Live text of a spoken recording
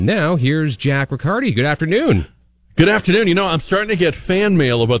Now, here's Jack Riccardi. Good afternoon. Good afternoon. You know, I'm starting to get fan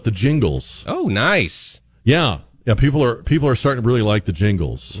mail about the jingles. Oh, nice. Yeah. People are starting to really like the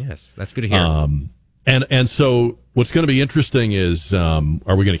jingles. Yes, that's good to hear. And so what's going to be interesting is, are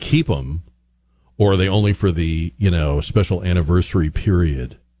we going to keep them, or are they only for the, special anniversary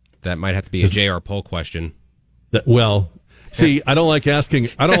period? That might have to be a JR poll question. See, I don't like asking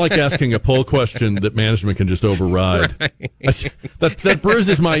a poll question that management can just override. Right. That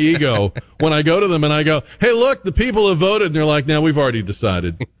bruises my ego when I go to them and I go, "Hey, look, the people have voted," and they're like, "No, we've already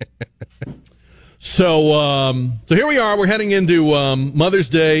decided." So here we are. We're heading into Mother's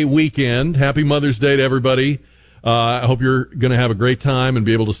Day weekend. Happy Mother's Day to everybody. I hope you're going to have a great time and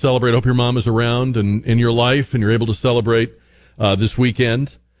be able to celebrate. I hope your mom is around and in your life and you're able to celebrate this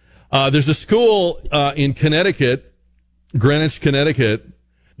weekend. There's a school in Connecticut, Greenwich, Connecticut,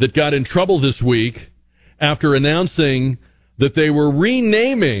 that got in trouble this week after announcing that they were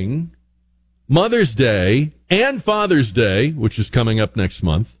renaming Mother's Day and Father's Day, which is coming up next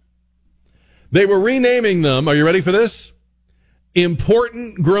month. They were renaming them, are you ready for this?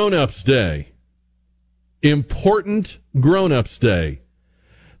 Important Grown-Ups Day. Important Grown-Ups Day.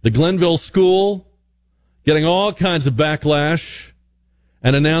 The Glenville School getting all kinds of backlash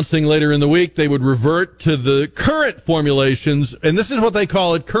and announcing later in the week they would revert to the current formulations, and this is what they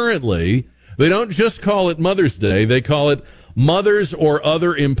call it currently. They don't just call it Mother's Day, they call it Mother's or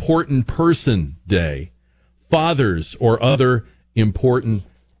Other Important Person Day. Father's or Other Important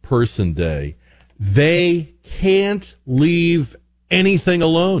Person Day. They can't leave anything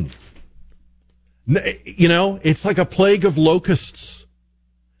alone. It's like a plague of locusts.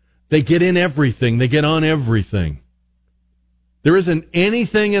 They get in everything. They get on everything. There isn't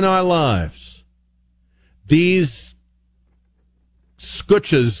anything in our lives these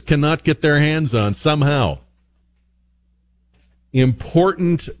scutches cannot get their hands on somehow.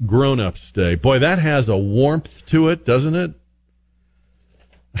 Important Grown-Ups Day. Boy, that has a warmth to it, doesn't it?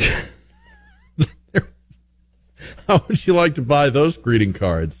 How would you like to buy those greeting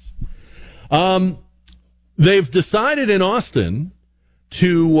cards? They've decided in Austin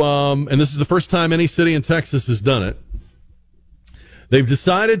to, and this is the first time any city in Texas has done it, they've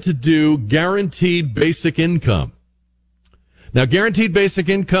decided to do guaranteed basic income. Now, guaranteed basic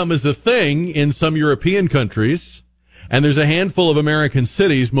income is a thing in some European countries, and there's a handful of American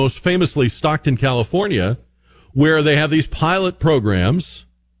cities, most famously Stockton, California, where they have these pilot programs.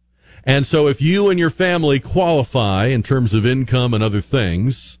 And so if you and your family qualify in terms of income and other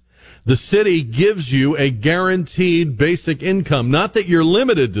things, the city gives you a guaranteed basic income. Not that you're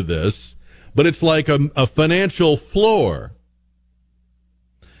limited to this, but it's like a financial floor.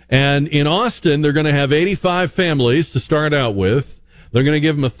 And in Austin, they're going to have 85 families to start out with. They're going to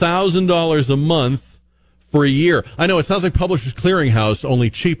give them $1,000 a month for a year. I know it sounds like Publishers Clearinghouse,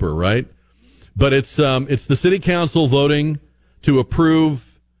 only cheaper, right? But it's the city council voting to approve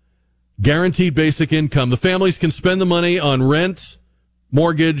guaranteed basic income. The families can spend the money on rent,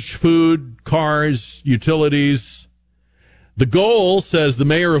 mortgage, food, cars, utilities. The goal, says the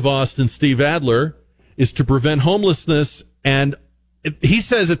mayor of Austin, Steve Adler, is to prevent homelessness. And he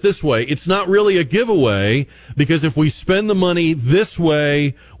says it this way: it's not really a giveaway, because if we spend the money this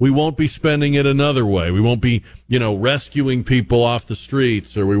way, we won't be spending it another way. We won't be, rescuing people off the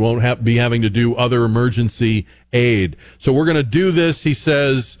streets, or we won't be having to do other emergency aid. So we're going to do this, he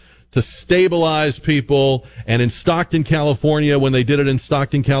says, to stabilize people. And in Stockton, California, when they did it in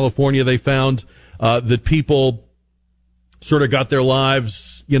Stockton, California, they found that people sort of got their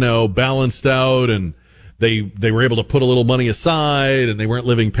lives, balanced out, and they were able to put a little money aside, and they weren't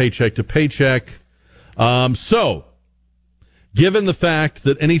living paycheck to paycheck. So, given the fact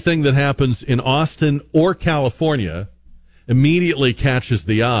that anything that happens in Austin or California immediately catches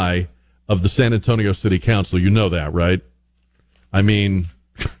the eye of the San Antonio City Council, you know that, right? I mean,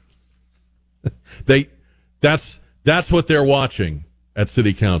 that's what they're watching at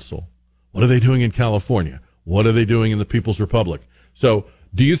City Council. What are they doing in California? What are they doing in the People's Republic? So,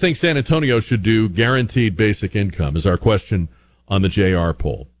 do you think San Antonio should do guaranteed basic income, is our question on the JR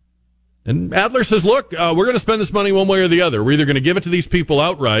poll. And Adler says, look, we're going to spend this money one way or the other. We're either going to give it to these people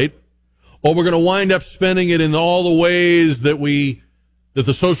outright, or we're going to wind up spending it in all the ways that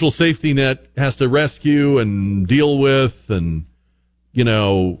the social safety net has to rescue and deal with and,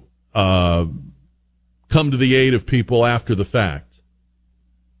 come to the aid of people after the fact.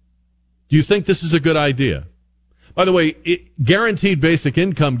 Do you think this is a good idea? By the way, guaranteed basic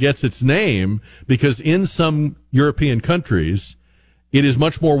income gets its name because in some European countries, it is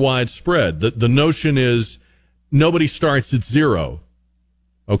much more widespread. The notion is nobody starts at zero.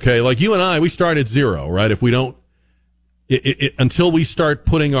 Okay, like you and I, we start at zero, right? If until we start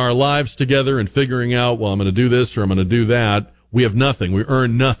putting our lives together and figuring out, well, I'm going to do this or I'm going to do that, we have nothing. We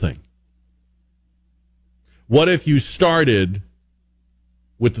earn nothing. What if you started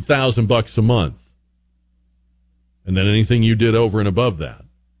with the $1,000 a month, and then anything you did over and above that?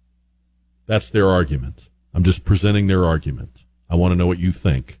 That's their argument. I'm just presenting their argument. I want to know what you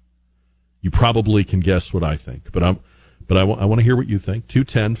think. You probably can guess what I think, but I want to hear what you think.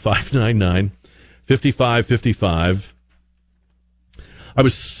 210-599-5555. I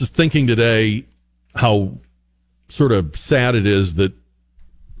was thinking today how sort of sad it is that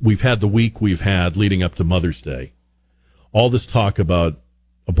we've had the week we've had leading up to Mother's Day. All this talk about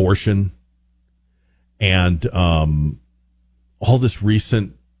abortion and all this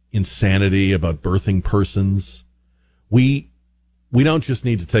recent insanity about birthing persons. We don't just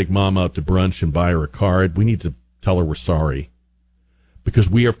need to take Mom out to brunch and buy her a card. We need to tell her we're sorry, because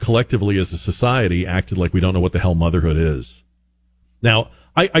we have collectively as a society acted like we don't know what the hell motherhood is. Now,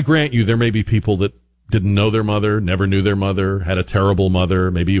 I grant you there may be people that didn't know their mother, never knew their mother, had a terrible mother.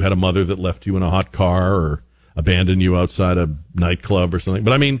 Maybe you had a mother that left you in a hot car or abandoned you outside a nightclub or something.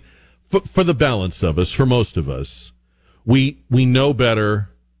 But I mean, for the balance of us, for most of us, we know better.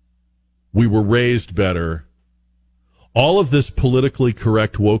 We were raised better. All of this politically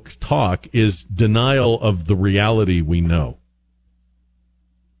correct woke talk is denial of the reality we know.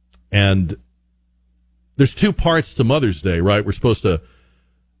 And there's two parts to Mother's Day, right? We're supposed to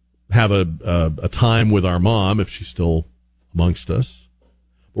have a time with our mom if she's still amongst us.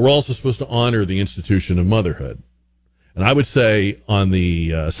 But we're also supposed to honor the institution of motherhood. And I would say on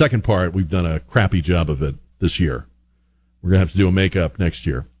the second part, we've done a crappy job of it this year. We're going to have to do a makeup next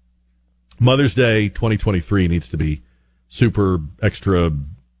year. Mother's Day 2023 needs to be super extra,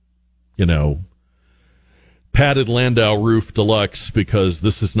 padded Landau roof deluxe, because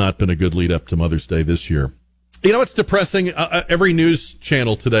this has not been a good lead up to Mother's Day this year. You know, it's depressing. Every news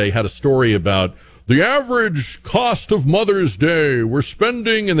channel today had a story about the average cost of Mother's Day. We're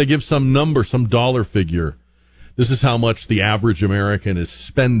spending, and they give some number, some dollar figure. This is how much the average American is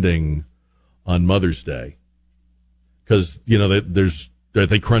spending on Mother's Day. Because,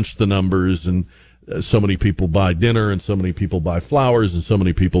 they crunch the numbers, and so many people buy dinner, and so many people buy flowers, and so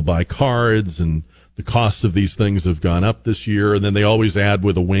many people buy cards, and the costs of these things have gone up this year. And then they always add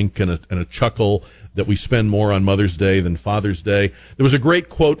with a wink and a chuckle that we spend more on Mother's Day than Father's Day. There was a great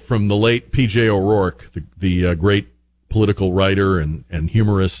quote from the late P.J. O'Rourke, the great political writer and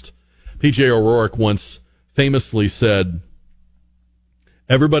humorist. P.J. O'Rourke once famously said,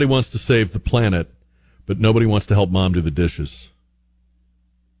 "Everybody wants to save the planet, but nobody wants to help Mom do the dishes."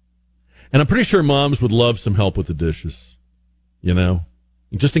 And I'm pretty sure moms would love some help with the dishes,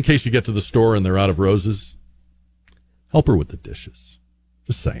 Just in case you get to the store and they're out of roses, help her with the dishes.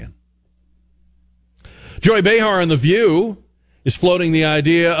 Just saying. Joy Behar on The View is floating the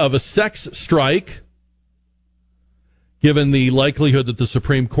idea of a sex strike, given the likelihood that the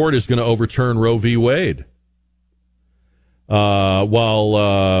Supreme Court is going to overturn Roe v. Wade.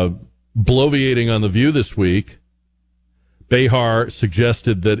 While bloviating on The View this week, Behar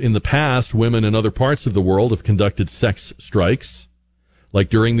suggested that in the past, women in other parts of the world have conducted sex strikes, like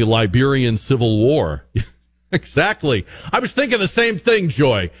during the Liberian Civil War. Exactly. I was thinking the same thing,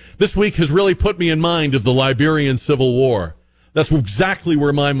 Joy. This week has really put me in mind of the Liberian Civil War. That's exactly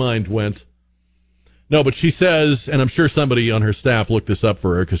where my mind went. No, but she says, and I'm sure somebody on her staff looked this up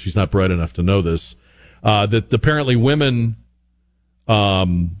for her because she's not bright enough to know this, that apparently women,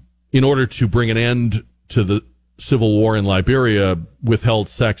 in order to bring an end to the Civil War in Liberia, withheld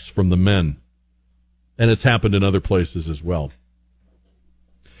sex from the men. And it's happened in other places as well.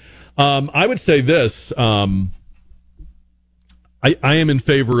 I would say this. I am in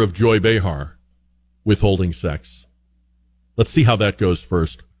favor of Joy Behar withholding sex. Let's see how that goes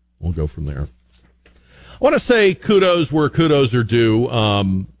first. We'll go from there. I want to say kudos where kudos are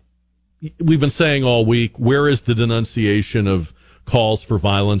due. We've been saying all week, where is the denunciation of calls for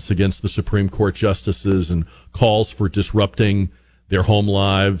violence against the Supreme Court justices and calls for disrupting their home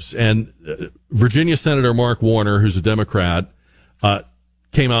lives? And Virginia Senator Mark Warner, who's a Democrat,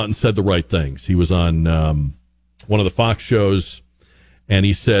 came out and said the right things. He was on one of the Fox shows, and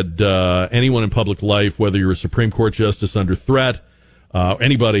he said, anyone in public life, whether you're a Supreme Court justice under threat,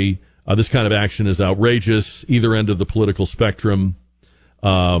 anybody, this kind of action is outrageous, either end of the political spectrum.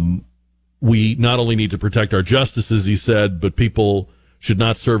 We not only need to protect our justices, he said, but people should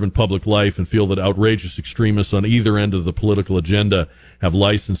not serve in public life and feel that outrageous extremists on either end of the political agenda have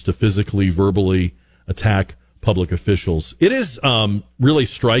license to physically, verbally attack public officials. It is really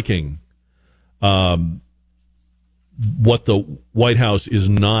striking what the White House is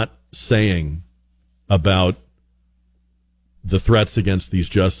not saying about the threats against these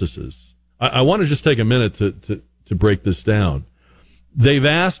justices. I want to just take a minute to break this down. They've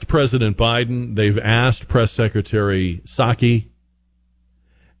asked President Biden, they've asked Press Secretary Psaki,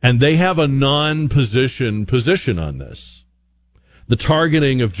 and they have a non-position position on this. The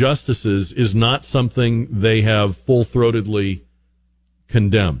targeting of justices is not something they have full-throatedly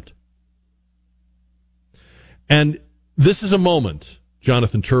condemned. And this is a moment,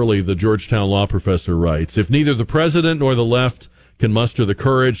 Jonathan Turley, the Georgetown law professor, writes, if neither the president nor the left can muster the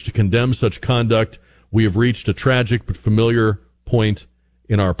courage to condemn such conduct, we have reached a tragic but familiar point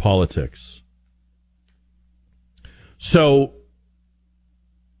in our politics. So,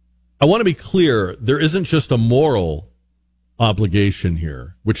 I want to be clear, there isn't just a moral obligation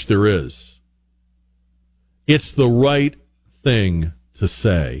here, which there is. It's the right thing to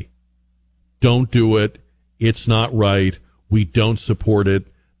say. Don't do it. It's not right. We don't support it.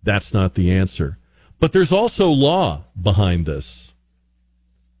 That's not the answer. But there's also law behind this.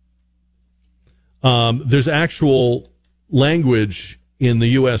 There's actual language in the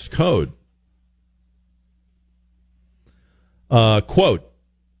U.S. Code. Quote,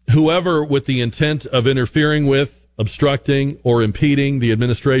 whoever with the intent of interfering with, obstructing, or impeding the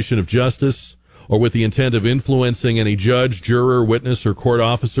administration of justice, or with the intent of influencing any judge, juror, witness, or court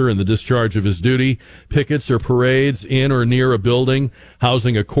officer in the discharge of his duty, pickets or parades in or near a building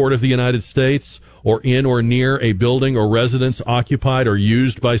housing a court of the United States, or in or near a building or residence occupied or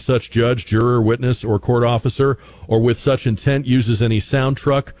used by such judge, juror, witness, or court officer, or with such intent uses any sound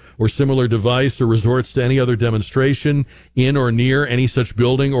truck or similar device or resorts to any other demonstration in or near any such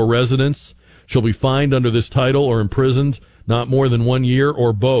building or residence, shall be fined under this title or imprisoned not more than 1 year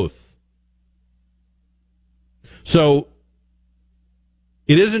or both. So,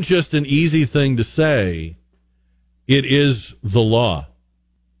 it isn't just an easy thing to say. It is the law.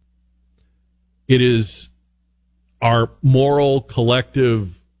 It is our moral,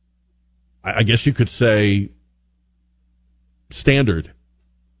 collective, I guess you could say, standard.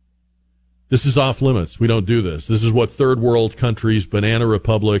 This is off limits. We don't do this. This is what third world countries, banana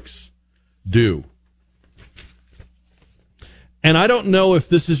republics, do. And I don't know if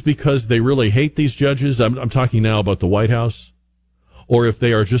this is because they really hate these judges. I'm talking now about the White House, or if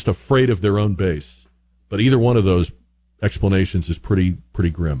they are just afraid of their own base. But either one of those explanations is pretty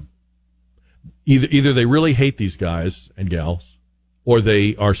grim. Either they really hate these guys and gals, or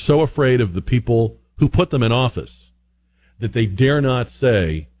they are so afraid of the people who put them in office that they dare not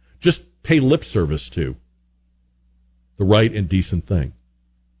say, just pay lip service to the right and decent thing.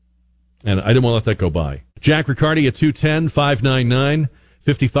 And I didn't want to let that go by. Jack Riccardi at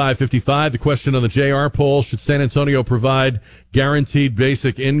 210-599-5555. The question on the JR poll, should San Antonio provide guaranteed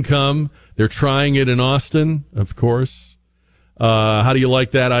basic income? They're trying it in Austin, of course. How do you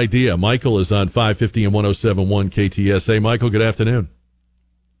like that idea? Michael is on 550 and 107.1 KTSA. Michael, good afternoon.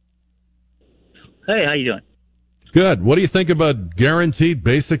 Hey, how you doing? Good. What do you think about guaranteed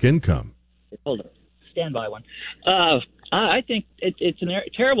basic income? Hold on. Stand by one. I think it's a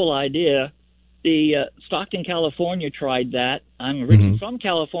terrible idea. The Stockton, California tried that. I'm originally from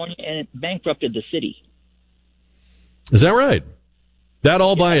California, and it bankrupted the city. Is that right? That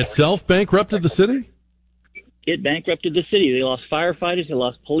all by itself bankrupted the city? It bankrupted the city. They lost firefighters, they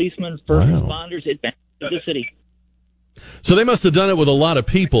lost policemen, first responders. It bankrupted the city. So they must have done it with a lot of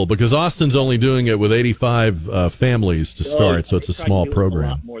people, because Austin's only doing it with 85 families to start, so it's a small program. A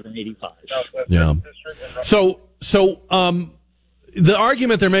lot more than 85. Yeah. So the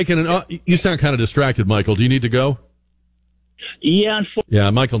argument they're making, you sound kind of distracted, Michael. Do you need to go? Yeah.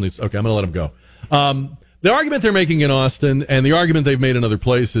 Michael needs. Okay, I'm going to let him go. The argument they're making in Austin, and the argument they've made in other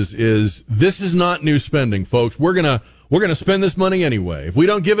places, is this is not new spending, folks. We're gonna spend this money anyway. If we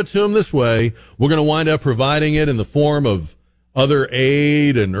don't give it to them this way, we're gonna wind up providing it in the form of other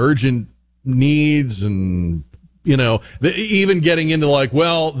aid and urgent needs, and even getting into like,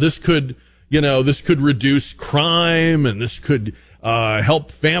 well, this could reduce crime, and this could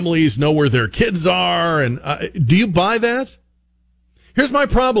help families know where their kids are. And do you buy that? Here's my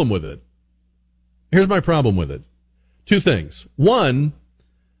problem with it. Two things. One,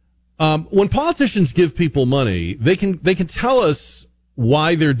 when politicians give people money, they can tell us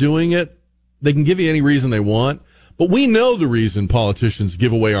why they're doing it. They can give you any reason they want, but we know the reason politicians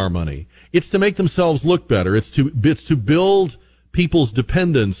give away our money. It's to make themselves look better. It's to build people's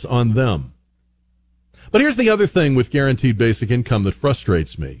dependence on them. But here's the other thing with guaranteed basic income that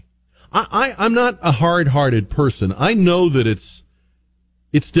frustrates me. I'm not a hard-hearted person. I know that it's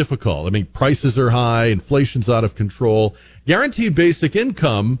difficult. I mean, prices are high, inflation's out of control. Guaranteed basic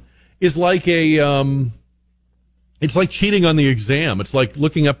income is like a It's like cheating on the exam. It's like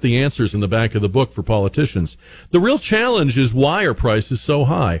looking up the answers in the back of the book for politicians. The real challenge is, why are prices so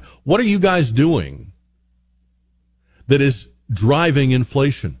high? What are you guys doing that is driving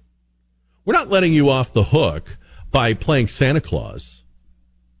inflation? We're not letting you off the hook by playing Santa Claus,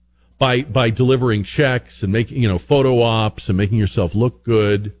 by delivering checks and making, photo ops and making yourself look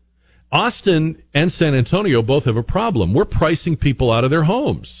good. Austin and San Antonio both have a problem. We're pricing people out of their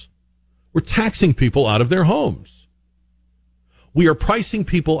homes. We're taxing people out of their homes. We are pricing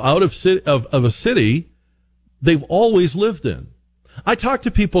people out of a city they've always lived in. I talk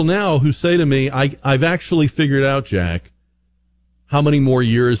to people now who say to me, I've actually figured out, Jack, how many more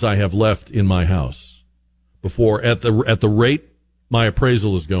years I have left in my house before, at the rate my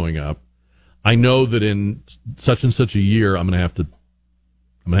appraisal is going up, I know that in such and such a year I'm going to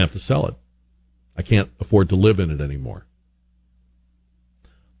have to sell it. I can't afford to live in it anymore.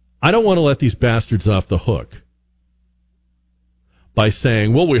 I don't want to let these bastards off the hook by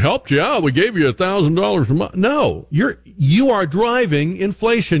saying, well, we helped you out. We gave you $1,000 a month. No, you are driving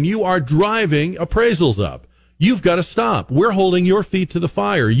inflation. You are driving appraisals up. You've got to stop. We're holding your feet to the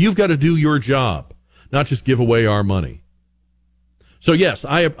fire. You've got to do your job, not just give away our money. So, yes,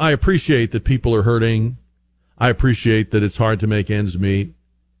 I appreciate that people are hurting. I appreciate that it's hard to make ends meet.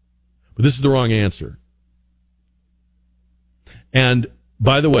 But this is the wrong answer. And,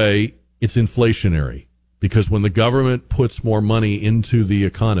 by the way, it's inflationary. Because when the government puts more money into the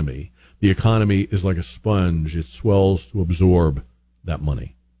economy is like a sponge. It swells to absorb that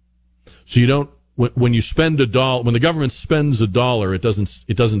money. So you don't, when you spend $1, when the government spends $1,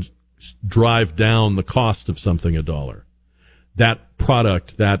 it doesn't drive down the cost of something $1. That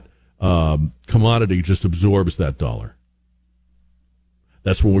product, that commodity just absorbs that dollar.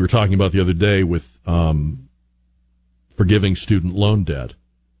 That's what we were talking about the other day with forgiving student loan debt.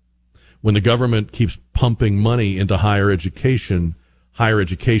 When the government keeps pumping money into higher education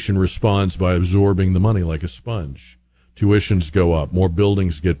responds by absorbing the money like a sponge. Tuitions go up, more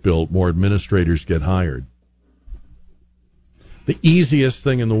buildings get built, more administrators get hired. The easiest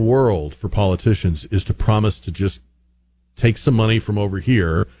thing in the world for politicians is to promise to just take some money from over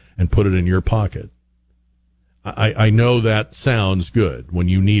here and put it in your pocket. I know that sounds good when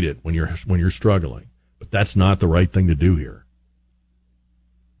you need it, when you're struggling, but that's not the right thing to do here.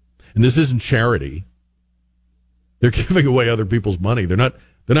 And this isn't charity. They're giving away other people's money. They're not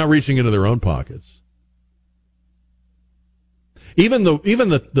reaching into their own pockets. Even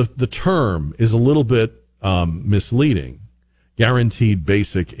the term is a little bit misleading. Guaranteed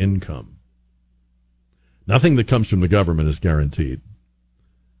basic income. Nothing that comes from the government is guaranteed.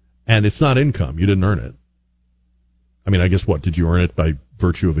 And it's not income. You didn't earn it. I mean, I guess what? Did you earn it by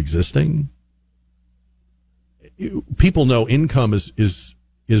virtue of existing? People know income is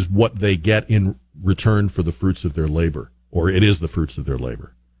what they get in return for the fruits of their labor, or it is the fruits of their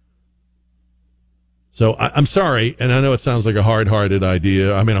labor. So I'm sorry, and I know it sounds like a hard-hearted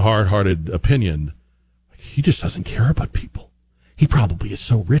idea, a hard-hearted opinion. He just doesn't care about people. He probably is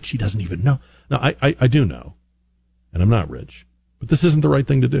so rich he doesn't even know. No, I do know, and I'm not rich, but this isn't the right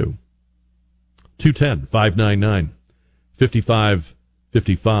thing to do.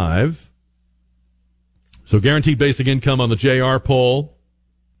 210-599-5555. So guaranteed basic income on the JR poll.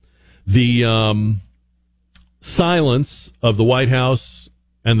 The silence of the White House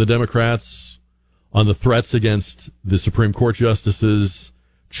and the Democrats on the threats against the Supreme Court justices,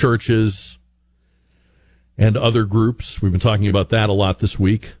 churches, and other groups. We've been talking about that a lot this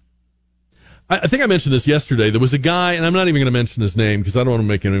week. I think I mentioned this yesterday. There was a guy, and I'm not even going to mention his name because I don't want to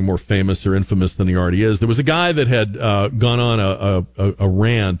make him any more famous or infamous than he already is. There was a guy that had gone on a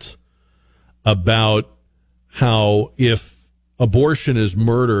rant about how if abortion is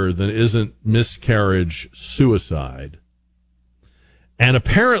murder, then isn't miscarriage suicide? And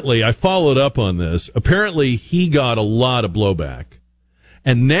apparently, I followed up on this. Apparently, he got a lot of blowback.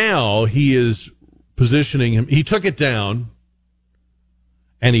 And now he is positioning him. He took it down,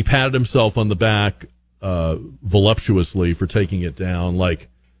 and he patted himself on the back voluptuously for taking it down, like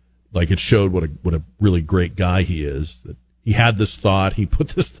it showed what a really great guy he is. That he had this thought. He put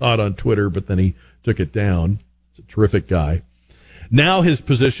this thought on Twitter, but then he took it down. He's a terrific guy. Now his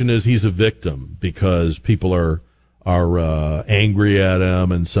position is he's a victim because people are angry at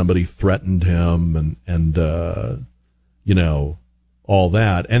him and somebody threatened him and all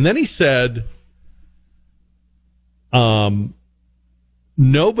that. And then he said,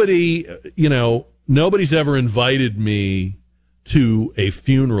 nobody's ever invited me to a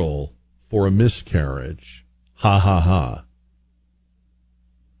funeral for a miscarriage. Ha ha ha.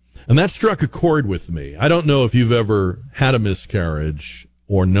 And that struck a chord with me. I don't know if you've ever had a miscarriage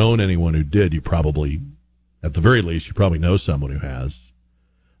or known anyone who did. You probably At the very least, you probably know someone who has.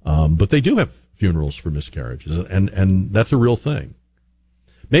 But they do have funerals for miscarriages, and that's a real thing.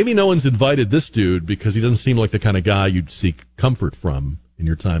 Maybe no one's invited this dude because he doesn't seem like the kind of guy you'd seek comfort from in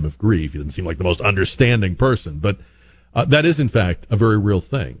your time of grief. He doesn't seem like the most understanding person, but that is, in fact, a very real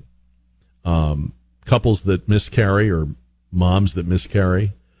thing. Couples that miscarry or moms that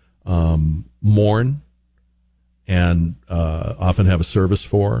miscarry mourn and often have a service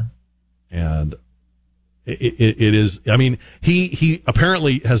for. And it is, I mean, he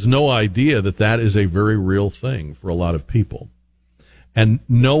apparently has no idea that is a very real thing for a lot of people. And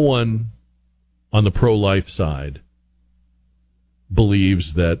no one on the pro-life side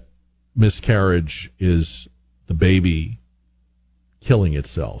believes that miscarriage is the baby killing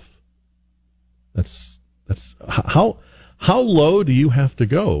itself. That's how low do you have to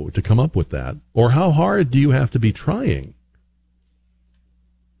go to come up with that? Or how hard do you have to be trying?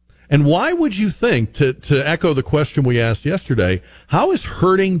 And why would you think, to echo the question we asked yesterday, how is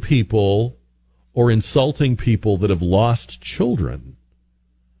hurting people or insulting people that have lost children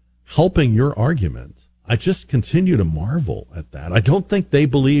helping your argument? I just continue to marvel at that. I don't think they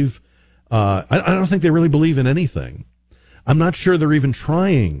believe, I don't think they really believe in anything. I'm not sure they're even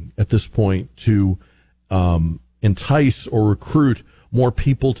trying at this point to entice or recruit more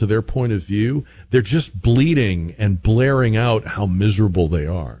people to their point of view. They're just bleating and blaring out how miserable they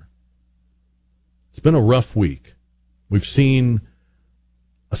are. It's been a rough week. We've seen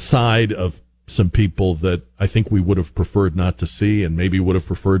a side of some people that I think we would have preferred not to see and maybe would have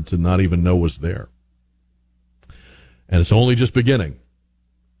preferred to not even know was there. And it's only just beginning.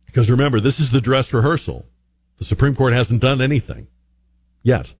 Because remember, this is the dress rehearsal. The Supreme Court hasn't done anything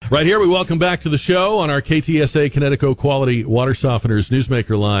yet. Right here, we welcome back to the show on our KTSA Connecticut Quality Water Softeners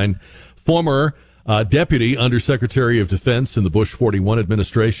Newsmaker line, former Deputy Undersecretary of Defense in the Bush 41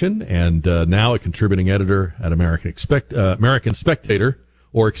 administration and now a contributing editor at American Spectator,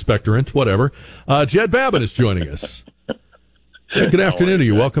 or Expectorant, whatever. Jed Babin is joining us. Good afternoon to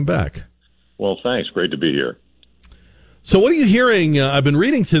you. Welcome back. Well, thanks. Great to be here. So what are you hearing? I've been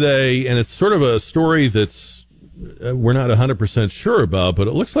reading today, and it's sort of a story that's we're not 100% sure about, but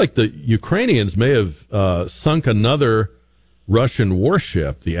it looks like the Ukrainians may have sunk another Russian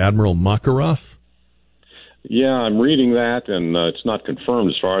warship, the Admiral Makarov. Yeah, I'm reading that, and it's not confirmed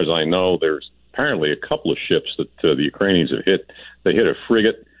as far as I know. There's apparently a couple of ships that the Ukrainians have hit. They hit a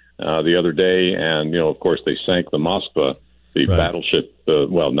frigate the other day, and, of course, they sank the Moskva, the battleship,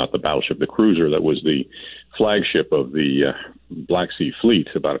 not the battleship, the cruiser that was the flagship of the Black Sea Fleet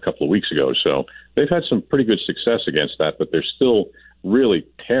about a couple of weeks ago. So they've had some pretty good success against that, but they're still really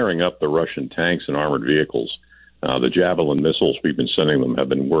tearing up the Russian tanks and armored vehicles. The Javelin missiles we've been sending them have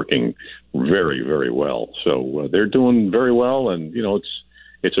been working very, very well. So they're doing very well, and,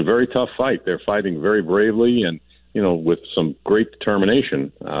 it's a very tough fight. They're fighting very bravely and, with some great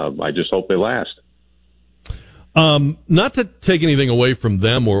determination. I just hope they last. Not to take anything away from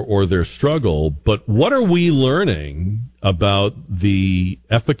them or their struggle, but what are we learning about the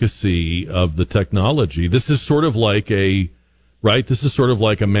efficacy of the technology? This is sort of like a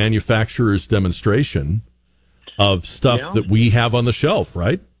manufacturer's demonstration of stuff that we have on the shelf,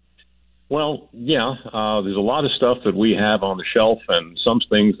 right? Well, yeah, there's a lot of stuff that we have on the shelf and some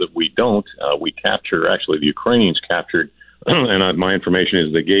things that we don't. We capture, actually, the Ukrainians captured, and my information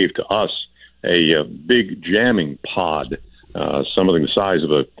is they gave to us a big jamming pod, something the size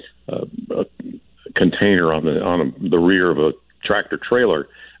of a container on the rear of a tractor trailer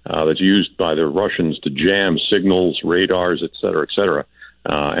that's used by the Russians to jam signals, radars, et cetera,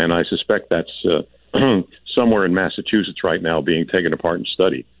 and I suspect that's somewhere in Massachusetts right now being taken apart and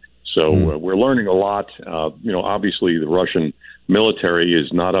studied. So we're learning a lot. Obviously the Russian military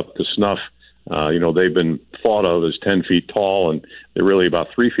is not up to snuff. They've been thought of as 10 feet tall, and they're really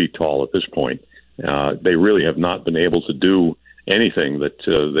about 3 feet tall at this point. They really have not been able to do anything that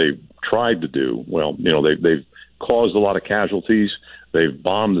they've tried to do. Well, they've caused a lot of casualties. They've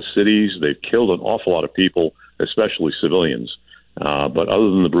bombed the cities. They've killed an awful lot of people, especially civilians. But other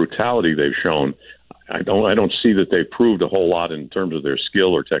than the brutality they've shown, I don't see that they've proved a whole lot in terms of their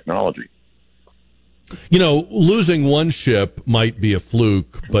skill or technology. Losing one ship might be a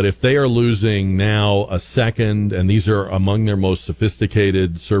fluke, but if they are losing now a second, and these are among their most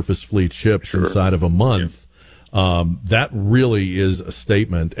sophisticated surface fleet ships inside of a month, that really is a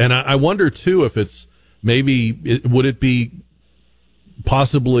statement. And I wonder, too, if it's would it be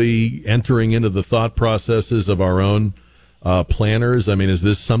possibly entering into the thought processes of our own planners? I mean, is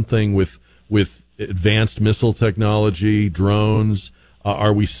this something with advanced missile technology, drones?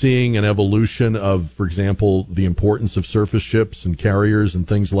 Are we seeing an evolution of, for example, the importance of surface ships and carriers and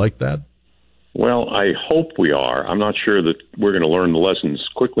things like that? Well, I hope we are. I'm not sure that we're going to learn the lessons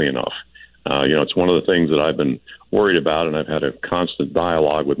quickly enough. It's one of the things that I've been worried about, and I've had a constant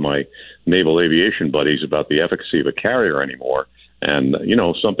dialogue with my naval aviation buddies about the efficacy of a carrier anymore. And,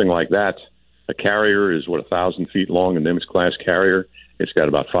 something like that, a carrier is, 1,000 feet long, a Nimitz-class carrier. It's got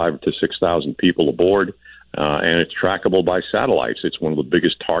about 5,000 to 6,000 people aboard, and it's trackable by satellites. It's one of the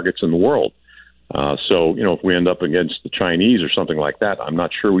biggest targets in the world. So, if we end up against the Chinese or something like that, I'm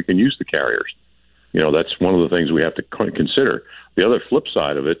not sure we can use the carriers. That's one of the things we have to consider. The other flip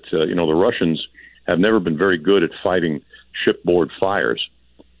side of it, the Russians have never been very good at fighting shipboard fires.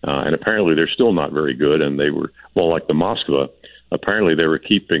 And apparently they're still not very good. And they were, like the Moskva, apparently they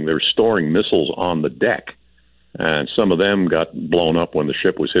were storing missiles on the deck. And some of them got blown up when the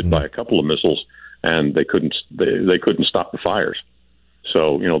ship was hit by a couple of missiles, and they couldn't stop the fires.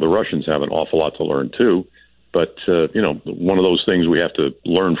 So, the Russians have an awful lot to learn too. But, one of those things we have to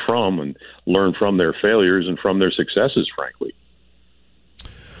learn from their failures and from their successes, frankly.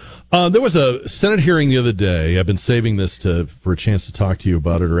 There was a Senate hearing the other day. I've been saving this for a chance to talk to you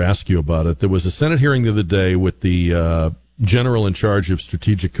about it or ask you about it. There was a Senate hearing the other day with the general in charge of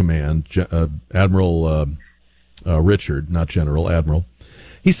Strategic Command, Admiral Richard, not General, Admiral.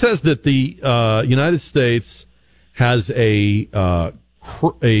 He says that the United States has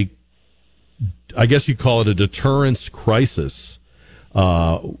I guess you call it a deterrence crisis,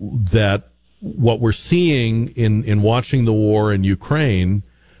 that what we're seeing in watching the war in Ukraine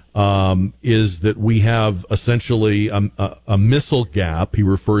is that we have essentially a missile gap. He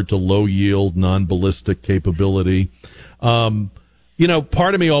referred to low yield, non-ballistic capability. Part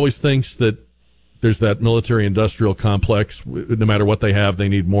of me always thinks that there's that military industrial complex. No matter what they have, they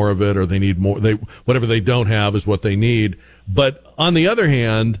need more of it, or they need more. Whatever they don't have is what they need. But on the other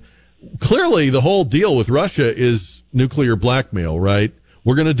hand, clearly the whole deal with Russia is nuclear blackmail, right?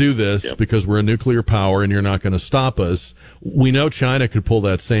 We're going to do this because we're a nuclear power and you're not going to stop us. We know China could pull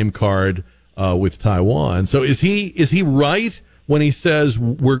that same card with Taiwan. So is he right when he says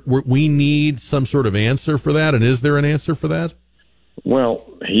we need some sort of answer for that? And is there an answer for that? Well,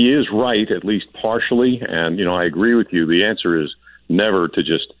 he is right, at least partially. And, I agree with you. The answer is never to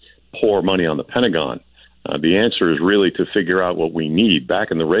just pour money on the Pentagon. The answer is really to figure out what we need. Back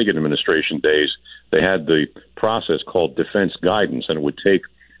in the Reagan administration days, they had the process called defense guidance, and it would take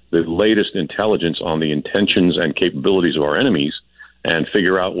the latest intelligence on the intentions and capabilities of our enemies and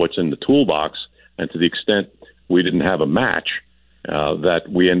figure out what's in the toolbox. And to the extent we didn't have a match, that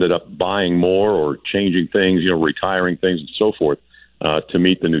we ended up buying more or changing things, retiring things and so forth to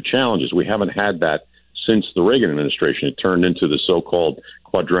meet the new challenges. We haven't had that since the Reagan administration. It turned into the so-called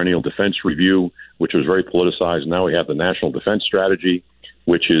Quadrennial Defense Review, which was very politicized. Now we have the National Defense Strategy,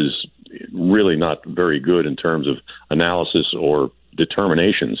 which is really not very good in terms of analysis or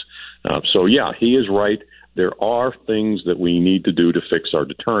determinations. So, he is right. There are things that we need to do to fix our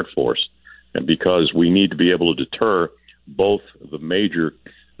deterrent force, and because we need to be able to deter both the major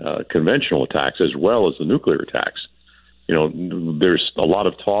conventional attacks as well as the nuclear attacks. There's a lot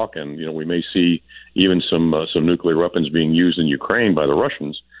of talk, and we may see even some nuclear weapons being used in Ukraine by the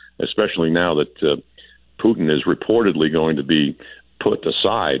Russians, especially now that Putin is reportedly going to be put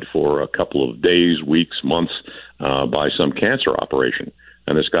aside for a couple of days, weeks, months by some cancer operation.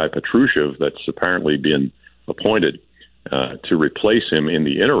 And this guy Patrushev, that's apparently been appointed to replace him in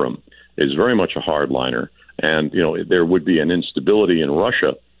the interim, is very much a hardliner. And there would be an instability in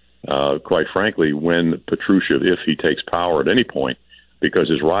Russia, quite frankly, when Patrushev, if he takes power at any point, because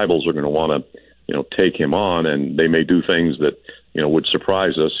his rivals are going to want to take him on, and they may do things that would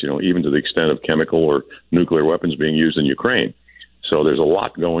surprise us, even to the extent of chemical or nuclear weapons being used in Ukraine. So there's a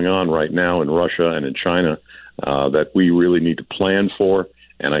lot going on right now in Russia and in China that we really need to plan for.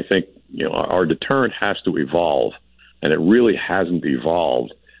 And I think, our deterrent has to evolve. And it really hasn't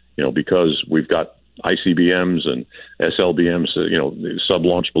evolved, because we've got ICBMs and SLBMs,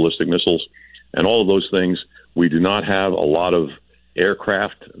 sub-launch ballistic missiles, and all of those things. We do not have a lot of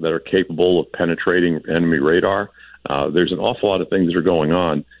aircraft that are capable of penetrating enemy radar. There's an awful lot of things that are going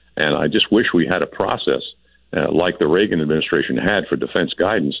on. And I just wish we had a process like the Reagan administration had for defense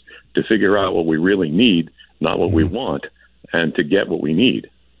guidance to figure out what we really need, not what we want, and to get what we need.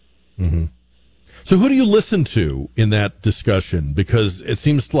 Mm-hmm. So who do you listen to in that discussion? Because it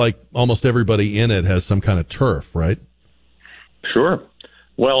seems like almost everybody in it has some kind of turf, right? Sure.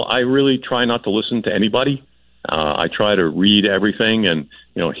 Well, I really try not to listen to anybody. I try to read everything and,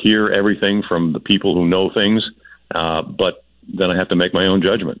 hear everything from the people who know things. But then I have to make my own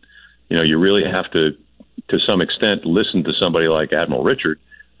judgment. You really have to some extent, listen to somebody like Admiral Richard,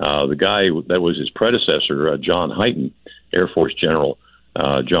 the guy that was his predecessor, John Hyten, Air Force General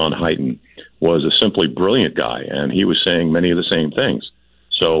John Hyten, was a simply brilliant guy, and he was saying many of the same things.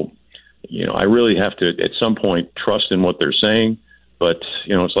 So, I really have to, at some point, trust in what they're saying. But,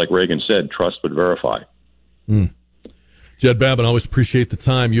 it's like Reagan said, trust but verify. Jed Babin, always appreciate the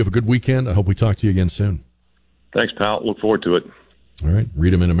time. You have a good weekend. I hope we talk to you again soon. Thanks, pal. Look forward to it. All right.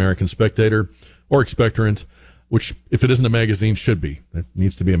 Read them in American Spectator or Expectorant, which, if it isn't a magazine, should be. It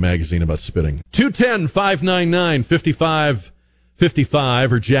needs to be a magazine about spitting.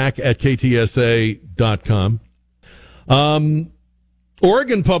 210-599-5555 or jack@ktsa.com.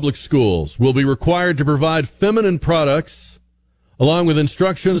 Oregon Public Schools will be required to provide feminine products along with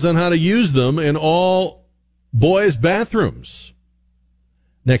instructions on how to use them in all boys' bathrooms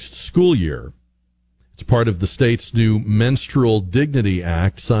next school year. It's part of the state's new Menstrual Dignity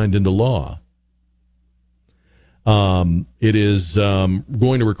Act signed into law. It is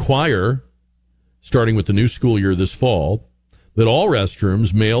going to require, starting with the new school year this fall, that all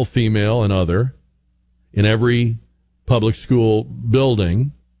restrooms, male, female, and other, in every public school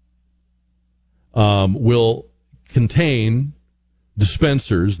building will contain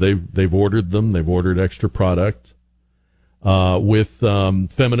dispensers. They've ordered them. They've ordered extra product with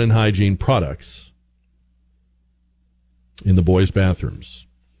feminine hygiene products in the boys' bathrooms.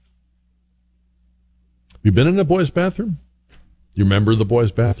 Have you been in a boys' bathroom? You remember the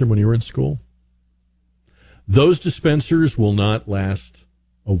boys' bathroom when you were in school? Those dispensers will not last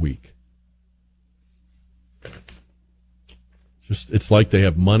a week. It's like they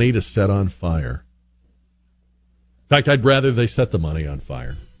have money to set on fire. In fact, I'd rather they set the money on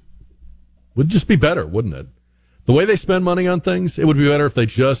fire. Would just be better, wouldn't it? The way they spend money on things, it would be better if they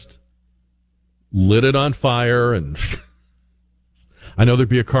just lit it on fire. And I know there'd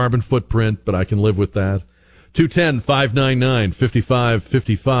be a carbon footprint, but I can live with that.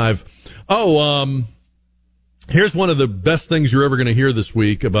 210-599-5555. Here's one of the best things you're ever going to hear this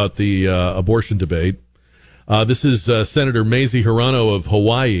week about the abortion debate. This is Senator Mazie Hirono of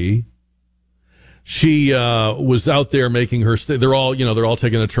Hawaii. She was out there making her. They're all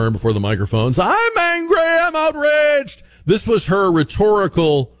taking a turn before the microphones. I'm angry. I'm outraged. This was her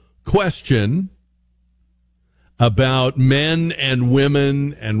rhetorical question about men and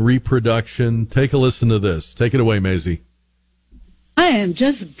women and reproduction. Take a listen to this. Take it away, Mazie. I am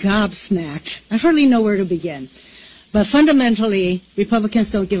just gobsmacked. I hardly know where to begin. But fundamentally,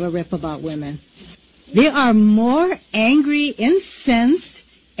 Republicans don't give a rip about women. They are more angry, incensed,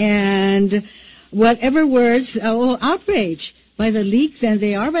 and whatever words, outraged by the leak than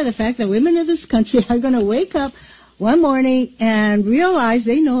they are by the fact that women in this country are going to wake up one morning and realize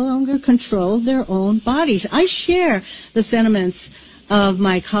they no longer control their own bodies. I share the sentiments of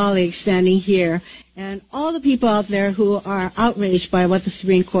my colleagues standing here and all the people out there who are outraged by what the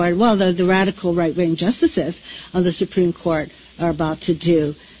Supreme Court, the radical right-wing justices of the Supreme Court are about to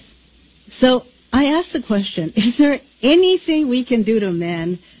do. So I ask the question, is there anything we can do to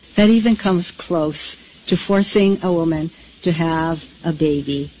men that even comes close to forcing a woman to have a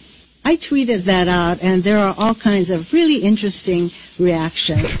baby? I tweeted that out, and there are all kinds of really interesting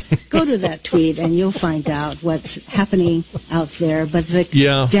reactions. Go to that tweet, and you'll find out what's happening out there. But the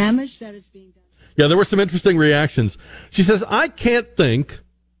damage that is being done. Yeah, there were some interesting reactions. She says, I can't think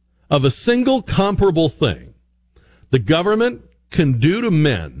of a single comparable thing the government can do to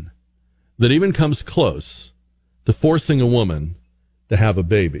men that even comes close to forcing a woman to have a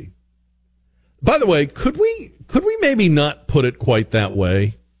baby. By the way, could we maybe not put it quite that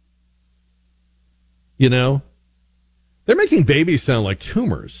way? You know, they're making babies sound like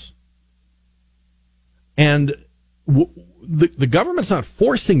tumors. And the government's not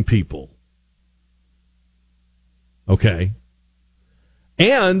forcing people. Okay.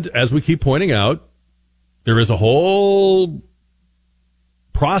 And as we keep pointing out, there is a whole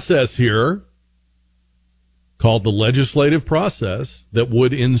process here called the legislative process that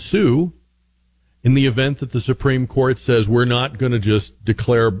would ensue in the event that the Supreme Court says we're not going to just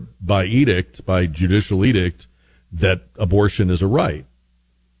declare by edict, by judicial edict, that abortion is a right.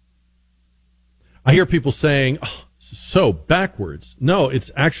 I hear people saying, so backwards. No, it's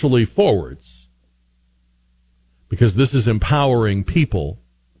actually forwards. Because this is empowering people.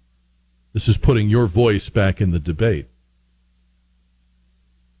 This is putting your voice back in the debate.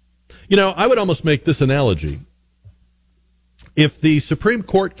 You know, I would almost make this analogy. If the Supreme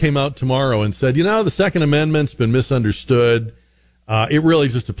Court came out tomorrow and said, the Second Amendment's been misunderstood, it really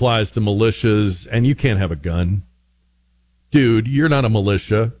just applies to militias, and you can't have a gun. Dude, you're not a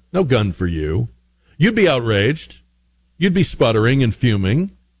militia. No gun for you. You'd be outraged. You'd be sputtering and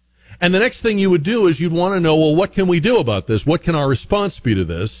fuming. And the next thing you would do is you'd want to know, well, what can we do about this? What can our response be to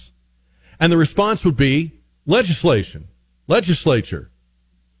this? And the response would be legislation, legislature,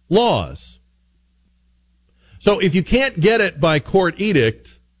 laws, So if you can't get it by court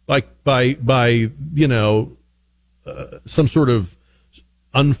edict, by some sort of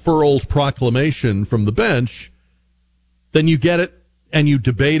unfurled proclamation from the bench, then you get it and you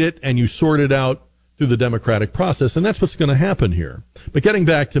debate it and you sort it out through the democratic process, and that's what's going to happen here. But getting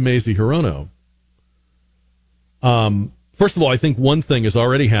back to Mazie Hirono, first of all, I think one thing has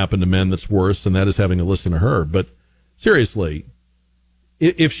already happened to men that's worse, and that is having to listen to her. But seriously,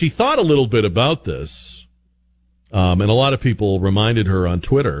 if she thought a little bit about this, and a lot of people reminded her on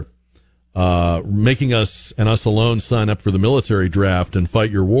Twitter, making us and us alone sign up for the military draft and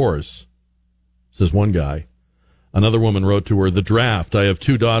fight your wars, says one guy. Another woman wrote to her, the draft, I have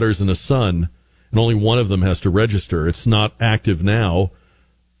 2 daughters and a son, and only one of them has to register. It's not active now,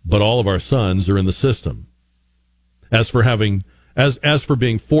 but all of our sons are in the system. As for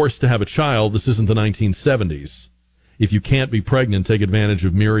being forced to have a child, this isn't the 1970s. If you can't be pregnant, take advantage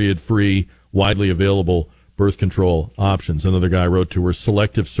of myriad free, widely available birth control options. Another guy wrote to her,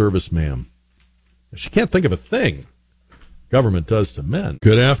 selective service, ma'am. She can't think of a thing government does to men.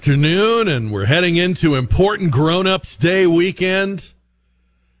 Good afternoon, and we're heading into important Grown-Ups Day weekend.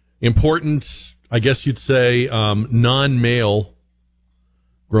 Important, I guess you'd say, non-male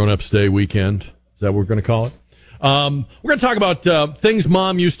Grown-Ups Day weekend. Is that what we're going to call it? We're going to talk about things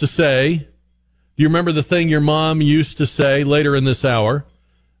mom used to say. Do you remember the thing your mom used to say later in this hour?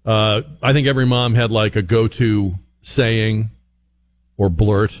 I think every mom had like a go-to saying or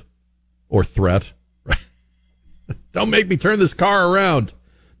blurt or threat. Don't make me turn this car around.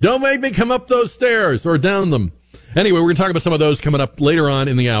 Don't make me come up those stairs or down them. Anyway, we're going to talk about some of those coming up later on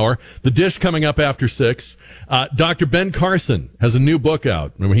in the hour. The Dish coming up after 6. Dr. Ben Carson has a new book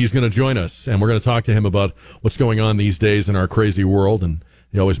out, and he's going to join us, and we're going to talk to him about what's going on these days in our crazy world, and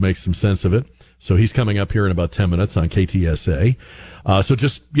he always makes some sense of it. So he's coming up here in about 10 minutes on KTSA. So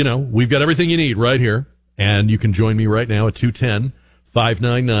just, we've got everything you need right here, and you can join me right now at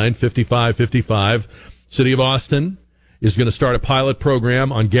 210-599-5555. City of Austin is going to start a pilot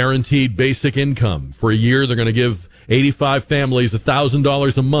program on guaranteed basic income. For a year, they're going to give 85 families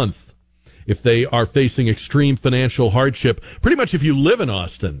 $1,000 a month if they are facing extreme financial hardship. Pretty much if you live in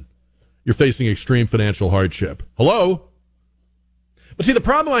Austin, you're facing extreme financial hardship. Hello? But see, the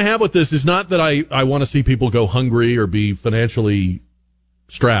problem I have with this is not that I want to see people go hungry or be financially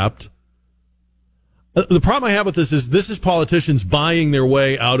strapped. The problem I have with this is politicians buying their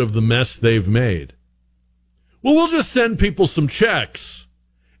way out of the mess they've made. Well, we'll just send people some checks.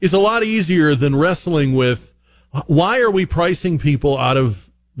 It's a lot easier than wrestling with why are we pricing people out of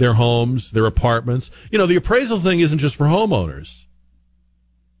their homes, their apartments? The appraisal thing isn't just for homeowners.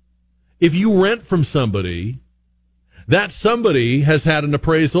 If you rent from somebody, that somebody has had an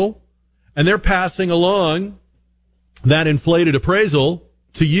appraisal, and they're passing along that inflated appraisal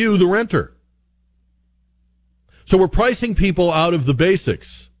to you, the renter. So we're pricing people out of the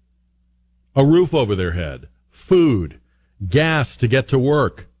basics. A roof over their head. Food, gas to get to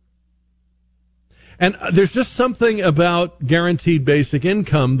work. And there's just something about guaranteed basic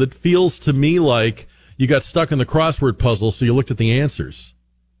income that feels to me like you got stuck in the crossword puzzle, so you looked at the answers.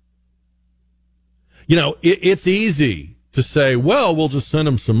 It's easy to say, well, we'll just send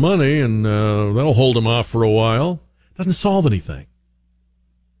them some money and that'll hold them off for a while. It doesn't solve anything.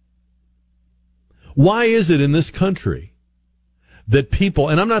 Why is it in this country that people,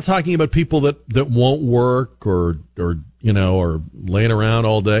 and I'm not talking about people that won't work or laying around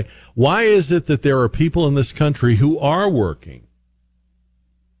all day. Why is it that there are people in this country who are working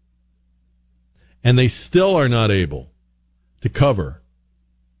and they still are not able to cover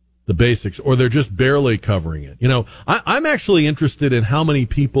the basics, or they're just barely covering it? I'm actually interested in how many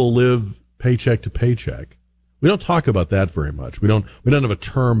people live paycheck to paycheck. We don't talk about that very much. We don't have a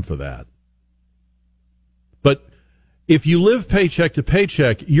term for that. But if you live paycheck to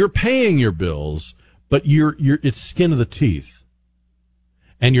paycheck, you're paying your bills, but it's skin of the teeth.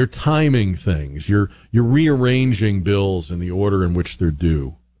 And you're timing things. You're rearranging bills in the order in which they're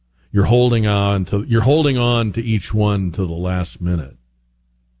due. You're holding on to each one to the last minute.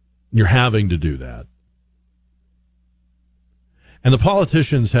 You're having to do that. And the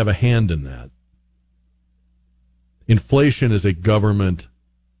politicians have a hand in that. Inflation is a government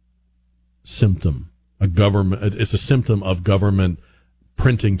symptom. It's a symptom of government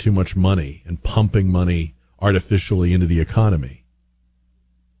printing too much money and pumping money artificially into the economy.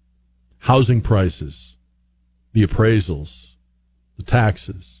 Housing prices, the appraisals, the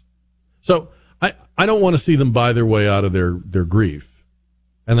taxes. So I don't want to see them buy their way out of their grief.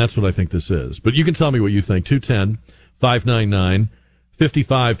 And that's what I think this is. But you can tell me what you think.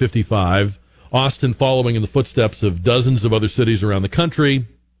 210-599-5555. Austin following in the footsteps of dozens of other cities around the country.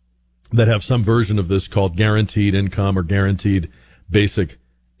 that have some version of this called guaranteed income or guaranteed basic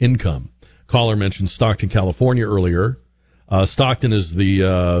income. Caller mentioned Stockton, California earlier. Stockton is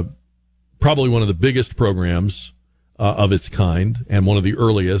the probably one of the biggest programs of its kind and one of the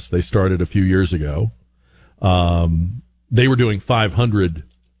earliest. They started a few years ago. They were doing $500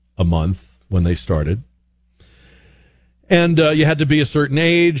 a month when they started. And you had to be a certain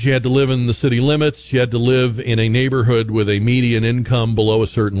age. You had to live in the city limits. You had to live in a neighborhood with a median income below a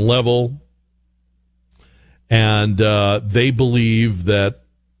certain level. And they believe that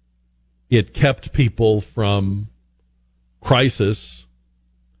it kept people from crisis.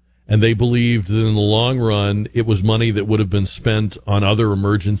 And they believed that in the long run, it was money that would have been spent on other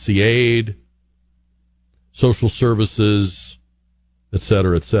emergency aid, social services, et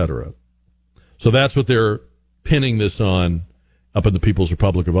cetera, et cetera. So that's what they're pinning this on up in the People's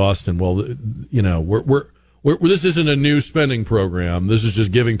Republic of Austin. Well, you know, we're this isn't a new spending program. This is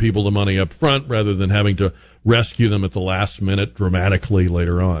just giving people the money up front rather than having to rescue them at the last minute dramatically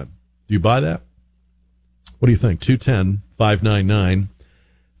later on. Do you buy that? What do you think?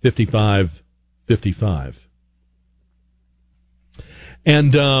 210-599-5555.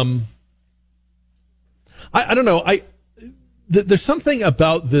 And I don't know. There's something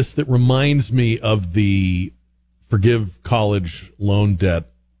about this that reminds me of the forgive college loan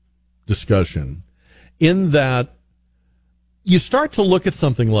debt discussion, in that you start to look at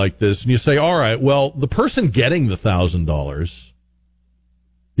something like this and you say, all right, well, the person getting the $1,000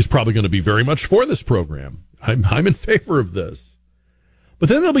 is probably going to be very much for this program. I'm in favor of this. But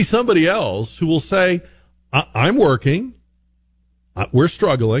then there'll be somebody else who will say, I'm working. We're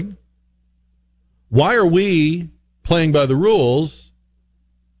struggling. Why are we playing by the rules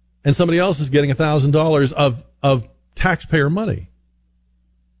and somebody else is getting $1,000 of taxpayer money?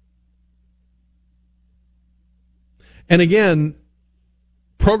 And again,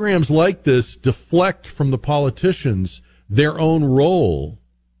 programs like this deflect from the politicians their own role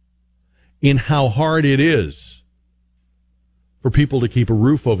in how hard it is for people to keep a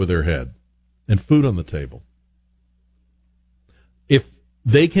roof over their head and food on the table. If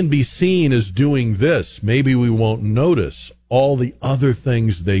they can be seen as doing this, maybe we won't notice all the other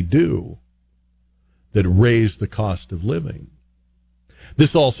things they do that raise the cost of living.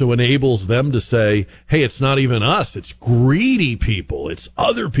 This also enables them to say, hey, it's not even us, it's greedy people, it's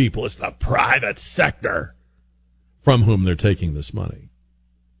other people, it's the private sector from whom they're taking this money.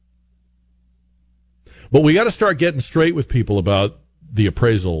 But we got to start getting straight with people about the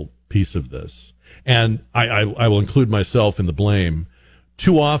appraisal piece of this. And I will include myself in the blame.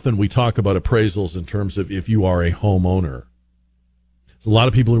 Too often we talk about appraisals in terms of if you are a homeowner. There's a lot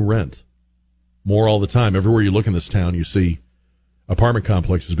of people who rent. More all the time. Everywhere you look in this town, you see apartment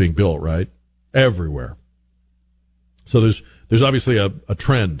complexes being built, right? Everywhere. So there's obviously a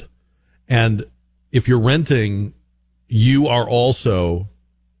trend. And if you're renting, you are also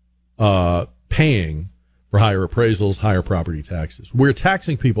paying for higher appraisals, higher property taxes. We're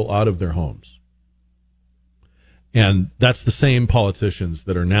taxing people out of their homes. And that's the same politicians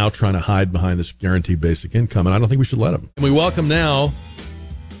that are now trying to hide behind this guaranteed basic income, and I don't think we should let them. And we welcome now,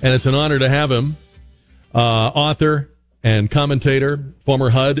 and it's an honor to have him, author and commentator, former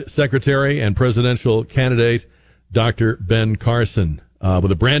HUD secretary and presidential candidate, Dr. Ben Carson,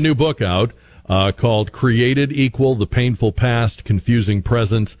 with a brand new book out called Created Equal, The Painful Past, Confusing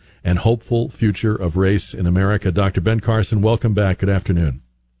Present, and Hopeful Future of Race in America. Dr. Ben Carson, welcome back. Good afternoon.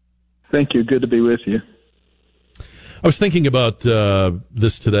 Thank you. Good to be with you. I was thinking about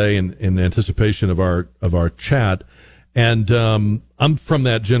this today in anticipation of our chat, and I'm from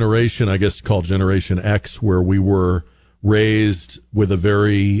that generation, I guess, called Generation X, where we were raised with a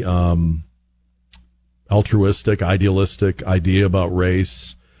very altruistic, idealistic idea about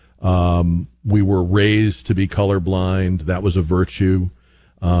race. We were raised to be colorblind. That was a virtue.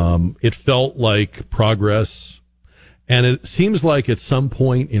 It felt like progress, and it seems like at some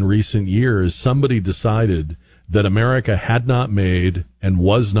point in recent years, somebody decided that America had not made and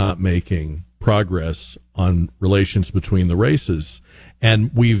was not making progress on relations between the races.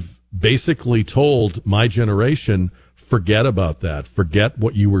 And we've basically told my generation, forget about that. Forget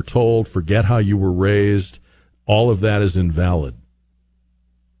what you were told. Forget how you were raised. All of that is invalid.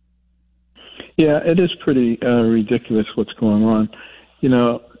 Yeah, it is pretty ridiculous what's going on. You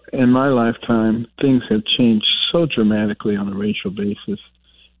know, in my lifetime, things have changed so dramatically on a racial basis.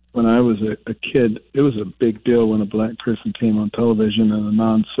 When I was a kid, it was a big deal when a black person came on television in a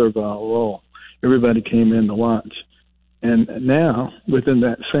non-servile role. Everybody came in to watch. And now, within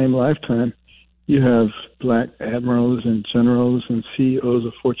that same lifetime, you have black admirals and generals and CEOs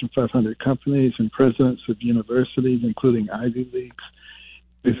of Fortune 500 companies and presidents of universities, including Ivy Leagues.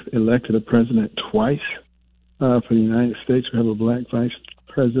 We've elected a president twice for the United States. We have a black vice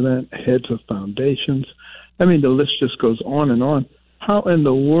president, heads of foundations. I mean, the list just goes on and on. How in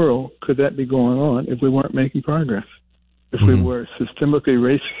the world could that be going on if we weren't making progress? If we were a systemically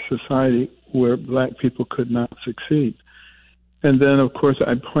racist society where black people could not succeed? And then, of course,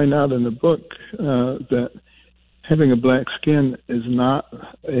 I point out in the book that having a black skin is not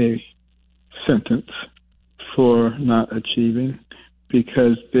a sentence for not achieving,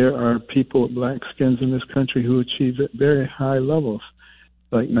 because there are people with black skins in this country who achieve at very high levels,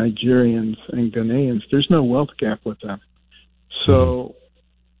 like Nigerians and Ghanaians. There's no wealth gap with them. So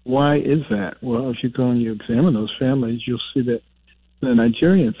why is that? Well, if you go and you examine those families, you'll see that the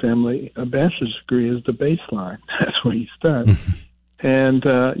Nigerian family, a bachelor's degree is the baseline. That's where you start. And,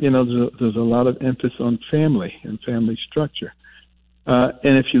 there's a lot of emphasis on family and family structure.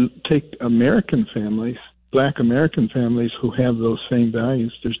 And if you take American families, black American families who have those same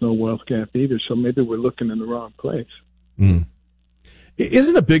values, there's no wealth gap either. So maybe we're looking in the wrong place.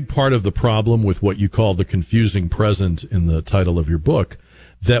 Isn't a big part of the problem with what you call the confusing present in the title of your book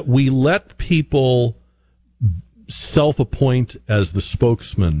that we let people self-appoint as the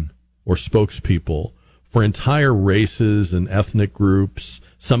spokesman or spokespeople for entire races and ethnic groups?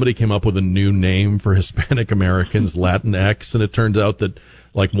 Somebody came up with a new name for Hispanic Americans, Latinx, and it turns out that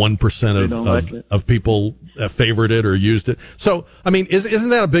like 1% of people favored it or used it. So, I mean, isn't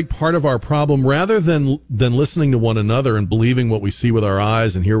that a big part of our problem? Rather than listening to one another and believing what we see with our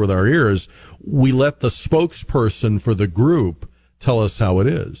eyes and hear with our ears, we let the spokesperson for the group tell us how it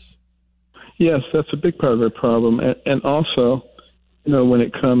is. Yes, that's a big part of our problem. And also, when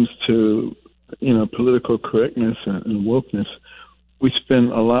it comes to, political correctness and wokeness, we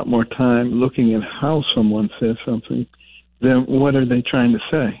spend a lot more time looking at how someone says something than what are they trying to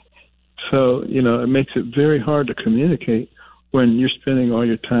say. So, it makes it very hard to communicate when you're spending all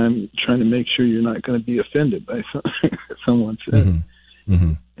your time trying to make sure you're not going to be offended by something that someone said.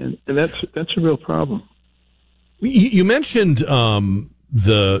 And that's a real problem. You mentioned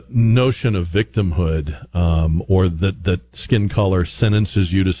the notion of victimhood, or that skin color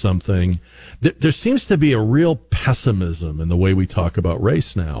sentences you to something. There seems to be a real pessimism in the way we talk about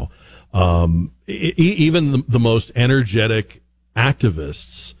race now. Even the most energetic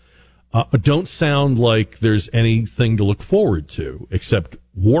activists don't sound like there's anything to look forward to except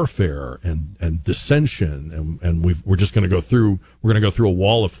warfare and dissension, and we're just going to go through a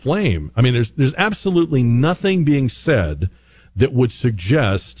wall of flame. I mean, there's absolutely nothing being said that would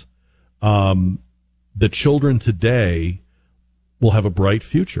suggest that children today will have a bright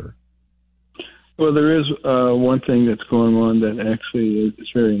future. Well, there is one thing that's going on that actually is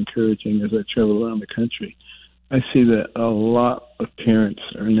very encouraging as I travel around the country. I see that a lot of parents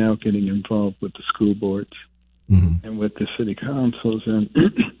are now getting involved with the school boards and with the city councils and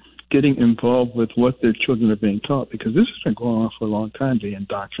getting involved with what their children are being taught, because this has been going on for a long time, the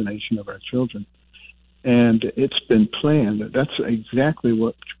indoctrination of our children. And it's been planned. That's exactly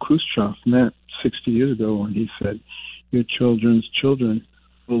what Khrushchev meant 60 years ago when he said, your children's children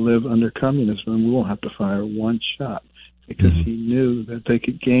will live under communism and we won't have to fire one shot, because he knew that they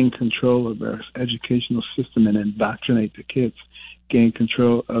could gain control of our educational system and indoctrinate the kids, gain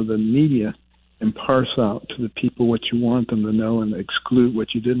control of the media and parse out to the people what you want them to know and exclude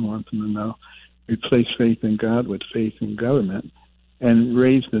what you didn't want them to know, replace faith in God with faith in government, and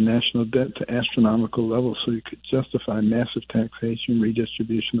raise the national debt to astronomical levels so you could justify massive taxation,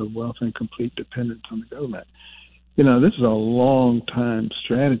 redistribution of wealth, and complete dependence on the government. This is a long-time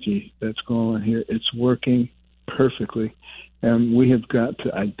strategy that's going on here. It's working perfectly, and we have got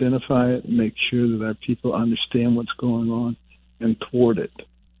to identify it and make sure that our people understand what's going on and thwart it,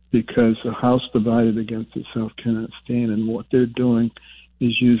 because a house divided against itself cannot stand, and what they're doing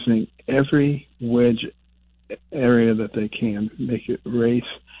is using every wedge area that they can, make it race,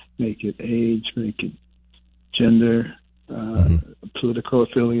 make it age, make it gender, political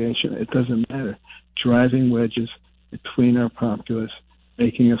affiliation. It doesn't matter. Driving wedges between our populace,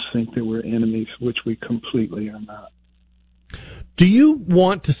 making us think that we're enemies, which we completely are not. Do you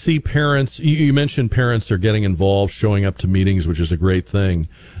want to see parents, you mentioned parents are getting involved, showing up to meetings, which is a great thing.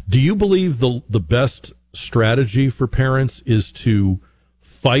 Do you believe the best strategy for parents is to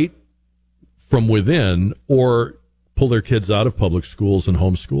fight from within or pull their kids out of public schools and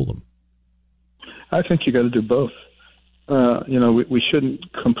homeschool them? I think you got to do both. We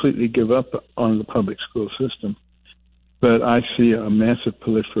shouldn't completely give up on the public school system, but I see a massive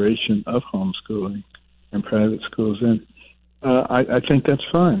proliferation of homeschooling and private schools, and I think that's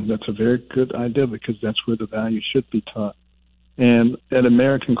fine. That's a very good idea, because that's where the values should be taught. And at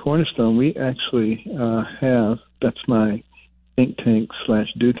American Cornerstone, we actually have, that's my Think Tank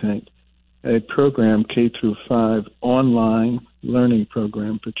 /Do Tank, a program K through 5 online learning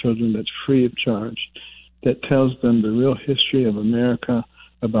program for children that's free of charge, that tells them the real history of America,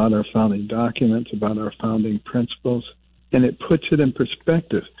 about our founding documents, about our founding principles, and it puts it in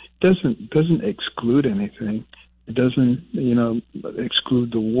perspective. It doesn't exclude anything. It doesn't,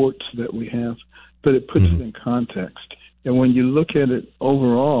 exclude the warts that we have, but it puts it in context. And when you look at it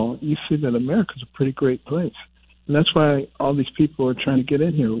overall, you see that America's a pretty great place. And that's why all these people are trying to get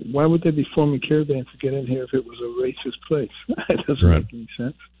in here. Why would they be forming caravans to get in here if it was a racist place? It doesn't make any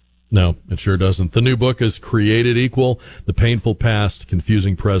sense. No, it sure doesn't. The new book is Created Equal, The Painful Past,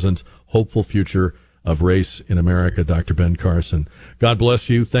 Confusing Present, Hopeful Future of Race in America. Dr. Ben Carson, God bless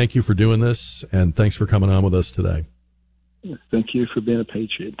you. Thank you for doing this, and thanks for coming on with us today. Thank you for being a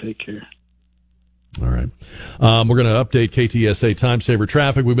patriot. Take care. All right. We're going to update KTSA Time Saver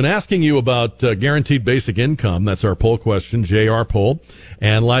Traffic. We've been asking you about guaranteed basic income. That's our poll question, JR poll.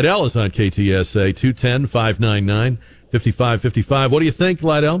 And Lydell is on KTSA 210-599-5555. What do you think,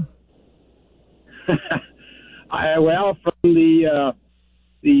 Lydell? Well, from the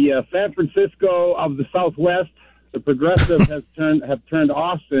San Francisco of the Southwest, the progressives have turned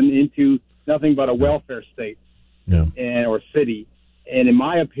Austin into nothing but a welfare state, or city. And in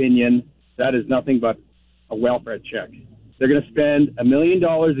my opinion, that is nothing but a welfare check. They're going to spend $1 million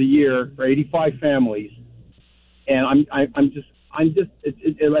a year for 85 families, and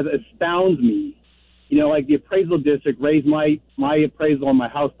it astounds me. Like the appraisal district raised my appraisal on my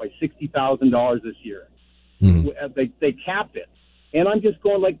house by $60,000 this year. Mm-hmm. They capped it, and I'm just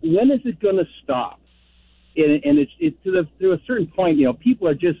going like, when is it going to stop? And it's to a certain point, people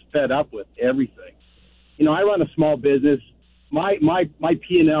are just fed up with everything. I run a small business. My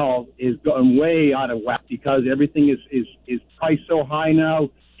P&L is going way out of whack because everything is priced so high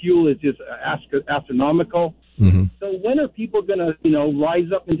now. Fuel is just astronomical. Mm-hmm. So when are people going to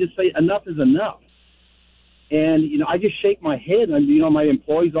rise up and just say enough is enough? And I just shake my head. And my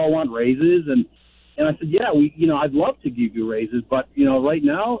employees all want raises, and I said, yeah, I'd love to give you raises, but right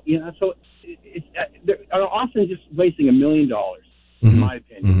now, so Austin's just wasting $1 million, in my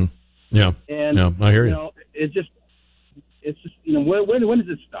opinion. Mm-hmm. Yeah, and I hear you. It's just when does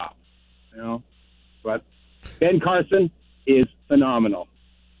it stop? But Ben Carson is phenomenal.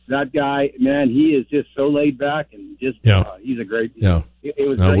 That guy, man, he is just so laid back and just he's a great. Yeah, it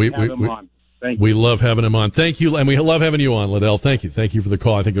was great to have him on. Thank you. We love having him on. Thank you, and we love having you on, Lydell. Thank you for the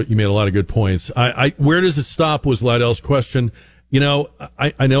call. I think you made a lot of good points. Where does it stop was Lydell's question.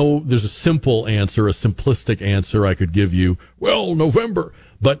 I know there's a simple answer, a simplistic answer I could give you. Well, November,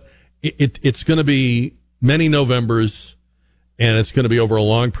 but it's going to be many Novembers, and it's going to be over a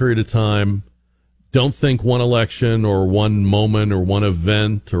long period of time. Don't think one election or one moment or one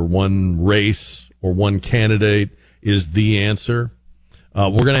event or one race or one candidate is the answer.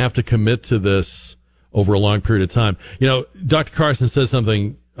 We're going to have to commit to this over a long period of time. Dr. Carson says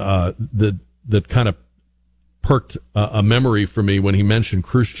something that kind of perked a memory for me when he mentioned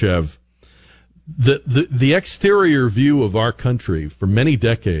Khrushchev. The exterior view of our country for many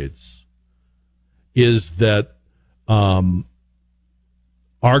decades is that our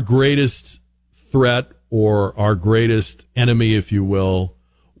greatest threat or our greatest enemy, if you will,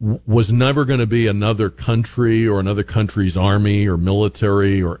 was never going to be another country or another country's army or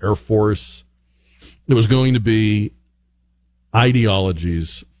military or air force. It was going to be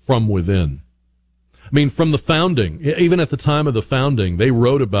ideologies from within. I mean, from the founding, even at the time of the founding, they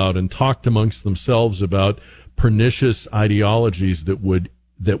wrote about and talked amongst themselves about pernicious ideologies that would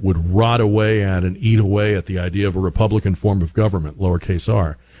rot away at and eat away at the idea of a Republican form of government, lowercase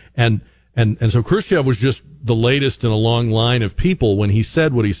r. And so Khrushchev was just the latest in a long line of people when he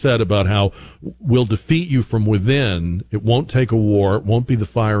said what he said about how we'll defeat you from within. It won't take a war. It won't be the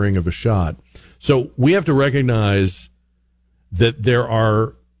firing of a shot. So we have to recognize that there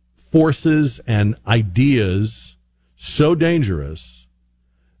are forces and ideas so dangerous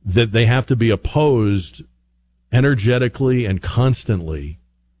that they have to be opposed energetically and constantly,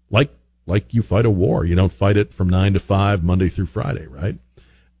 like you fight a war. You don't fight it from 9 to 5, Monday through Friday, right?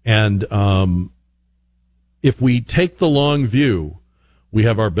 And if we take the long view, we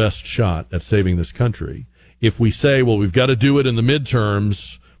have our best shot at saving this country. If we say, well, we've got to do it in the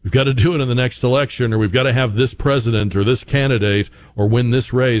midterms, we've got to do it in the next election, or we've got to have this president or this candidate or win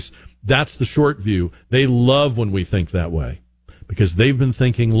this race, that's the short view. They love when we think that way because they've been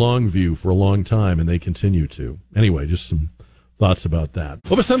thinking long view for a long time, and they continue to. Anyway, just some thoughts about that.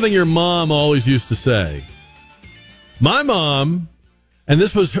 What was something your mom always used to say? My mom... And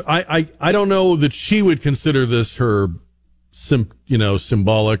this was, I don't know that she would consider this her,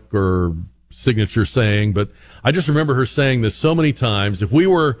 symbolic or signature saying, but I just remember her saying this so many times. If we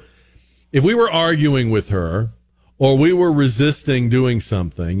were arguing with her or we were resisting doing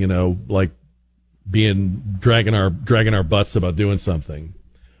something, like dragging our butts about doing something,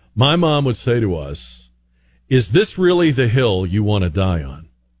 my mom would say to us, "Is this really the hill you want to die on?"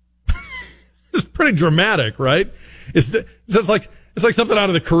 It's pretty dramatic, right? It's like something out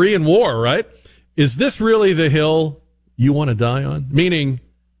of the Korean War, right? Is this really the hill you want to die on? Meaning,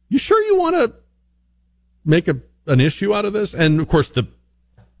 you sure you want to make an issue out of this? And of course,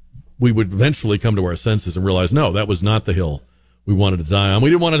 we would eventually come to our senses and realize, no, that was not the hill we wanted to die on. We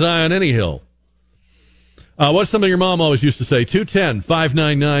didn't want to die on any hill. What's something your mom always used to say?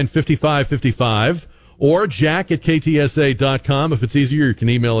 210-599-5555 or jack@ktsa.com. If it's easier, you can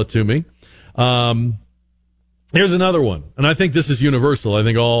email it to me. Here's another one, and I think this is universal. I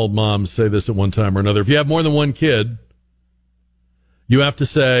think all moms say this at one time or another. If you have more than one kid, you have to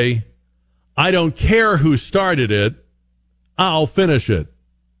say, "I don't care who started it, I'll finish it."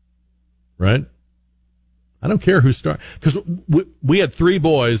 Right? I don't care who started. Because we had 3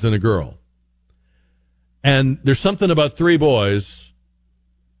 boys and a girl. And there's something about 3 boys,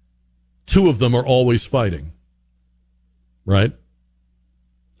 2 of them are always fighting. Right?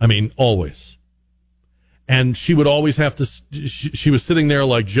 I mean, always. And she would always have to, she was sitting there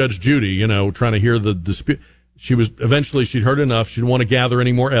like Judge Judy, trying to hear the dispute. Eventually she'd heard enough. She didn't want to gather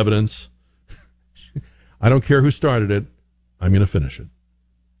any more evidence. I don't care who started it. I'm going to finish it.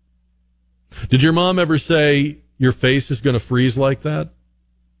 Did your mom ever say, "Your face is going to freeze like that"?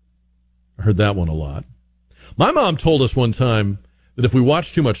 I heard that one a lot. My mom told us one time that if we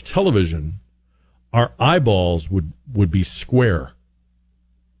watched too much television, our eyeballs would be square.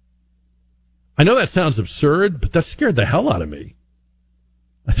 I know that sounds absurd, but that scared the hell out of me.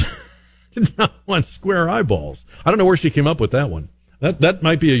 I did not want square eyeballs. I don't know where she came up with that one. That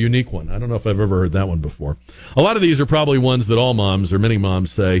might be a unique one. I don't know if I've ever heard that one before. A lot of these are probably ones that all moms or many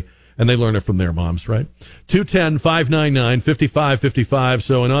moms say, and they learn it from their moms, right? 210-599-5555.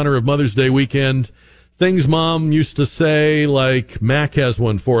 So in honor of Mother's Day weekend, things Mom used to say, like Mac has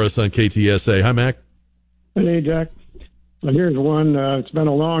one for us on KTSA. Hi, Mac. Hey, Jack. Well, here's one. It's been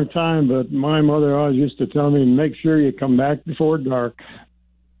a long time, but my mother always used to tell me, make sure you come back before dark.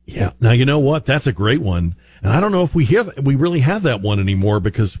 Yeah. Now, you know what? That's a great one. And I don't know if we really have that one anymore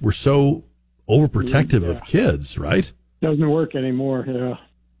because we're so overprotective of kids, right? Doesn't work anymore, yeah.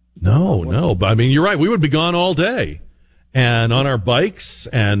 No. But I mean, you're right. We would be gone all day and on our bikes.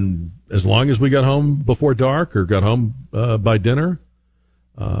 And as long as we got home before dark or got home by dinner,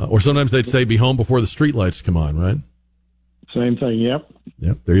 or sometimes they'd say be home before the streetlights come on, right? Same thing, yep.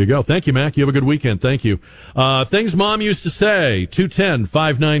 Yep, there you go. Thank you, Mac. You have a good weekend. Thank you. Things Mom used to say,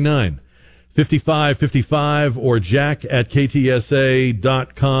 210-599-5555 or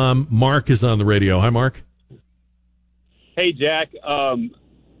jack@ktsa.com. Mark is on the radio. Hi, Mark. Hey, Jack.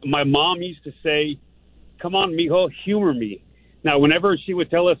 My mom used to say, "Come on, mijo, humor me." Now, whenever she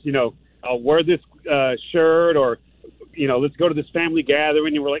would tell us, I'll wear this shirt or, let's go to this family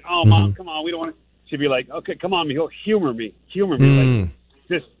gathering, and we're like, "Oh, Mom, come on, we don't want to." She'd be like, "Okay, come on, mijo, humor me. Like,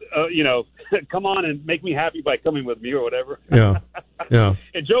 just, come on and make me happy by coming with me or whatever." Yeah. And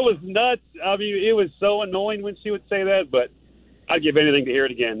Joe was nuts. I mean, it was so annoying when she would say that, but I'd give anything to hear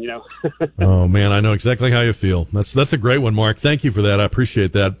it again, Oh, man, I know exactly how you feel. That's a great one, Mark. Thank you for that. I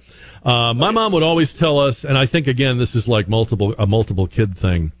appreciate that. My mom would always tell us, and I think, again, this is like a multiple kid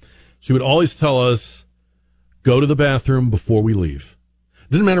thing. She would always tell us, go to the bathroom before we leave.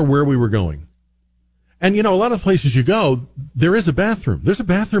 It didn't matter where we were going. And, a lot of places you go, there is a bathroom. There's a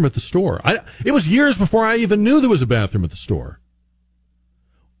bathroom at the store. It was years before I even knew there was a bathroom at the store.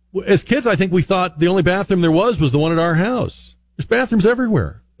 As kids, I think we thought the only bathroom there was the one at our house. There's bathrooms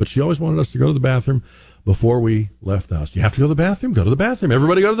everywhere. But she always wanted us to go to the bathroom before we left the house. You have to go to the bathroom? Go to the bathroom.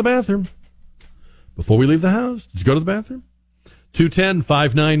 Everybody go to the bathroom. Before we leave the house, did you go to the bathroom?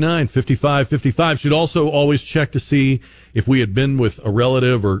 210-599-5555. She'd also always check to see if we had been with a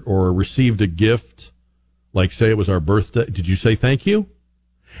relative or received a gift. Like, say it was our birthday. Did you say thank you?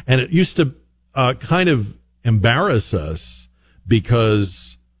 And it used to kind of embarrass us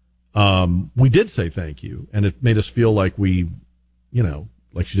because we did say thank you. And it made us feel like we,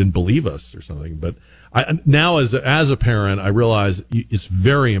 like she didn't believe us or something. But now as a parent, I realize it's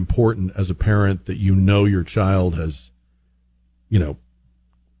very important as a parent that your child has,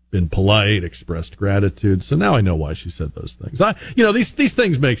 been polite, expressed gratitude. So now I know why she said those things. These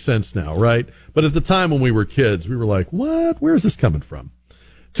things make sense now, right? But at the time when we were kids, we were like, what? Where is this coming from?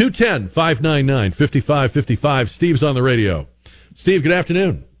 210-599-5555. Steve's on the radio. Steve, good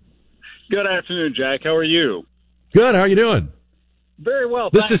afternoon. Good afternoon, Jack. How are you? Good. How are you doing? Very well.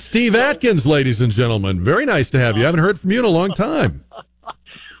 This thanks. is Steve Atkins, ladies and gentlemen. Very nice to have you. I haven't heard from you in a long time.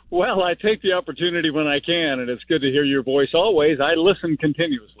 Well, I take the opportunity when I can, and it's good to hear your voice always. I listen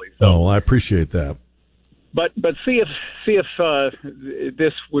continuously. So. Oh, I appreciate that. But see if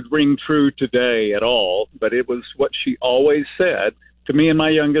this would ring true today at all. But it was what she always said to me and my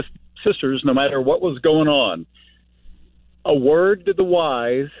youngest sisters, no matter what was going on. A word to the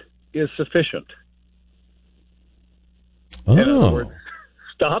wise is sufficient. Oh. In other words,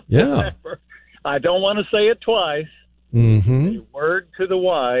 stop. Yeah. I don't want to say it twice. Mm-hmm. A word to the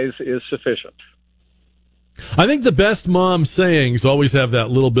wise is sufficient. I think the best mom sayings always have that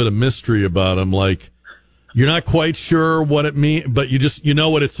little bit of mystery about them, like you're not quite sure what it means, but you know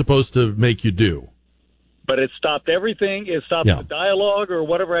what it's supposed to make you do. But it stopped everything. It stopped the dialogue or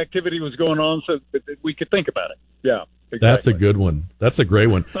whatever activity was going on so that we could think about it. Yeah, exactly. That's a good one. That's a great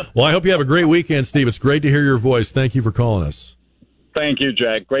one. Well, I hope you have a great weekend, Steve. It's great to hear your voice. Thank you for calling us. Thank you,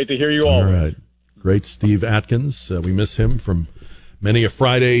 Jack. Great to hear you all. All right. Great Steve Atkins. We miss him from many a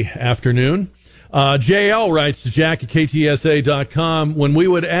Friday afternoon. JL writes to Jack at KTSA.com. When we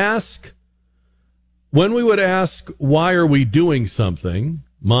would ask, why are we doing something?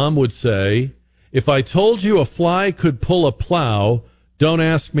 Mom would say, if I told you a fly could pull a plow, don't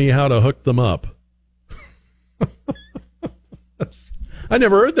ask me how to hook them up. I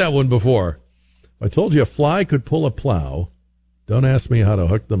never heard that one before. If I told you a fly could pull a plow, don't ask me how to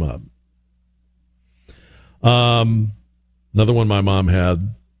hook them up. Another one my mom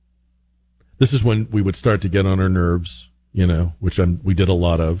had. This is when we would start to get on her nerves, which we did a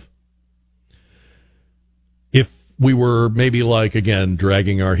lot of. If we were maybe again,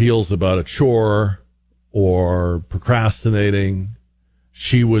 dragging our heels about a chore or procrastinating,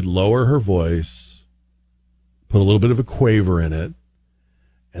 she would lower her voice, put a little bit of a quaver in it,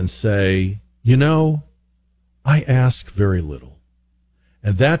 and say, I ask very little.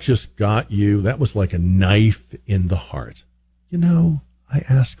 And that just got you, that was like a knife in the heart. I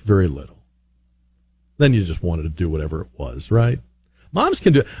ask very little. Then you just wanted to do whatever it was, right? Moms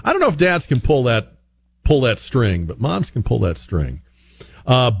can do it. I don't know if dads can pull that string, but moms can pull that string.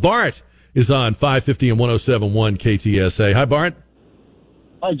 Bart is on 550 and 107.1 KTSA. Hi, Bart.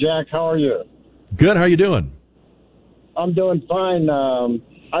 Hi, Jack. How are you? Good. How are you doing? I'm doing fine.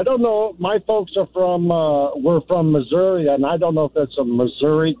 I don't know. My folks are we're from Missouri, and I don't know if it's a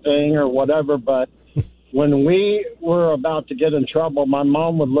Missouri thing or whatever, but when we were about to get in trouble, my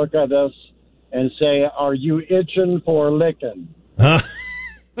mom would look at us and say, "Are you itching for licking?" Yep.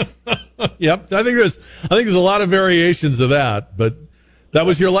 I think there's a lot of variations of that, but that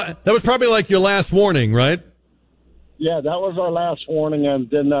was that was probably like your last warning, right? Yeah, that was our last warning, and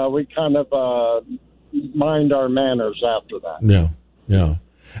then we kind of mind our manners after that. Yeah, yeah.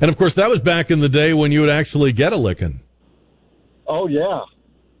 And, of course, that was back in the day when you would actually get a licking. Oh, yeah.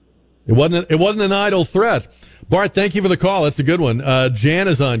 It wasn't an idle threat. Bart, thank you for the call. That's a good one. Jan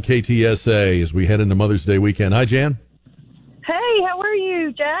is on KTSA as we head into Mother's Day weekend. Hi, Jan. Hey, how are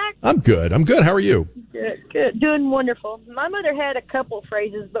you, Jack? I'm good. How are you? Good. Doing wonderful. My mother had a couple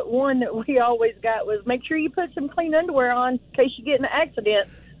phrases, but one that we always got was, make sure you put some clean underwear on in case you get in an accident.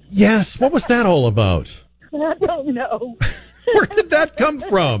 Yes. What was that all about? I don't know. Where did that come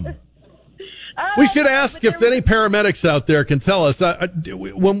from? We should ask if any paramedics out there can tell us.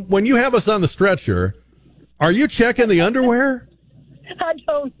 When you have us on the stretcher, are you checking the underwear? I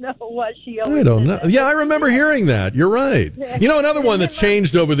don't know what she always I don't know. said. Yeah, I remember hearing that. You're right. Another one that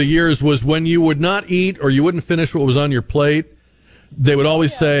changed over the years was when you would not eat or you wouldn't finish what was on your plate, they would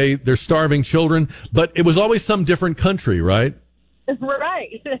always say they're starving children, but it was always some different country, right?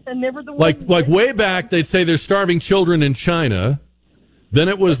 Right. Never the like way back, they'd say there's starving children in China. Then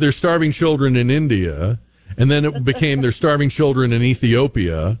it was there's starving children in India. And then it became there's starving children in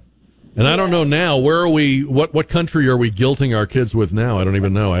Ethiopia. And I don't know now, where are we, what country are we guilting our kids with now? I don't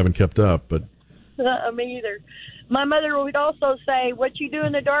even know. I haven't kept up. But me either. My mother would also say, what you do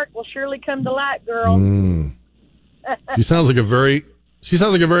in the dark will surely come to light, girl. She sounds like a very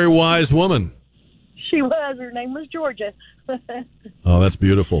wise woman. She was. Her name was Georgia. Oh, that's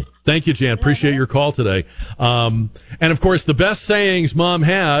beautiful. Thank you, Jan. Appreciate your call today. And, of course, the best sayings Mom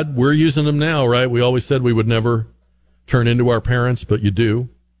had, we're using them now, right? We always said we would never turn into our parents, but you do.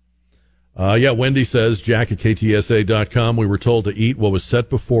 Wendy says, Jack at KTSA.com, we were told to eat what was set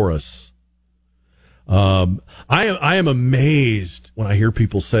before us. I am amazed when I hear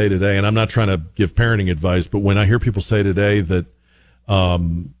people say today, and I'm not trying to give parenting advice, but when I hear people say today that,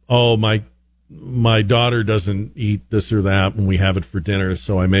 my daughter doesn't eat this or that when we have it for dinner,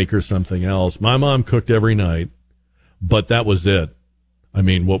 so I make her something else. My mom cooked every night, but that was it. I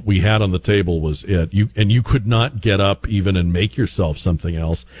mean, what we had on the table was it. You could not get up even and make yourself something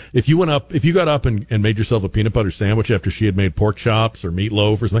else. If you got up and made yourself a peanut butter sandwich after she had made pork chops or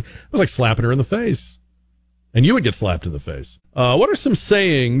meatloaf or something, it was like slapping her in the face. And you would get slapped in the face. What are some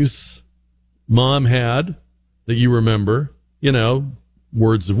sayings Mom had that you remember? You know,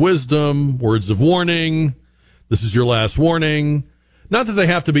 words of wisdom, words of warning. This is your last warning. Not that they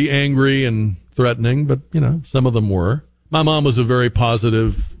have to be angry and threatening, but, you know, some of them were. My mom was a very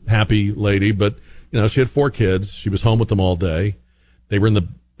positive, happy lady, but, you know, she had 4 kids. She was home with them all day. They were in the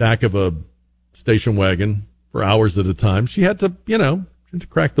back of a station wagon for hours at a time. She had to, you know,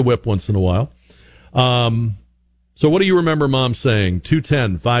 crack the whip once in a while. So what do you remember Mom saying?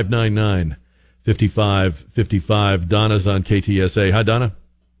 210-599-5555. Donna's on KTSA. Hi, Donna.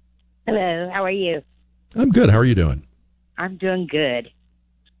 Hello, how are you? I'm good. How are you doing? I'm doing good.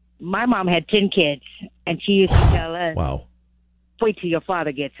 My mom had 10 kids, and she used to tell us, wow, wait till your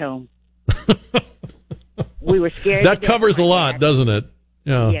father gets home. We were scared. That covers a lot, doesn't it?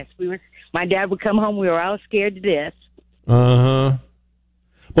 Yeah. Yes, we were. My dad would come home. We were all scared to death. Uh-huh.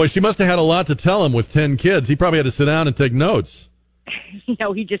 Boy, she must have had a lot to tell him with 10 kids. He probably had to sit down and take notes.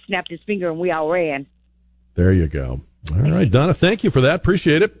 No, he just snapped his finger, and we all ran. There you go. All right, Donna, thank you for that.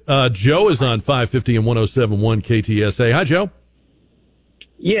 Appreciate it. Joe is on 550 and 107.1 KTSA. Hi, Joe.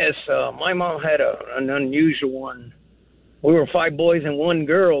 Yes, my mom had an unusual one. We were 5 boys and 1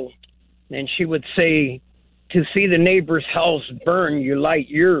 girl, and she would say, to see the neighbor's house burn, you light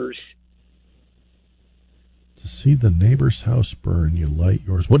yours. To see the neighbor's house burn, you light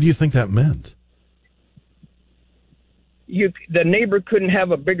yours. What do you think that meant? The neighbor couldn't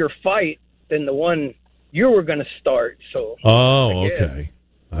have a bigger fight than the one you were going to start. So. Oh, okay.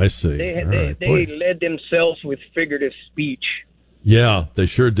 I see. They led themselves with figurative speech. Yeah, they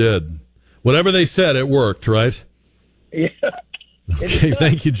sure did. Whatever they said, it worked, right? Yeah. Okay,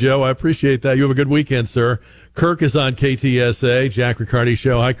 thank you, Joe. I appreciate that. You have a good weekend, sir. Kirk is on KTSA, Jack Riccardi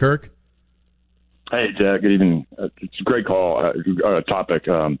Show. Hi, Kirk. Hey, Jack. Good evening. It's a great call, topic.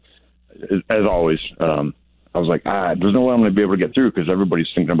 As always, I was like, there's no way I'm going to be able to get through because everybody's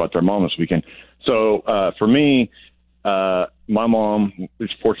thinking about their mom this weekend. So for me, my mom,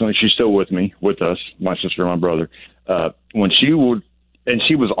 fortunately, she's still with us, my sister and my brother. When she would, and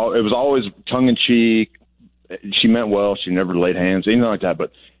it was always tongue in cheek. She meant well. She never laid hands, anything like that.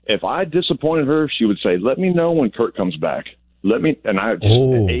 But if I disappointed her, she would say, let me know when Kurt comes back. And I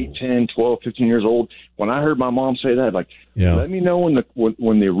was 8, 10, 12, 15 years old. When I heard my mom say that, let me know when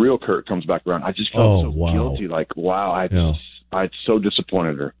the real Kurt comes back around. I just felt guilty. I so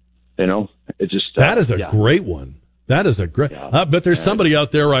disappointed her. You know, it just that is a great one. That is a great. I bet there's somebody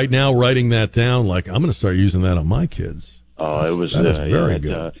out there right now writing that down. Like, I'm going to start using that on my kids. It was very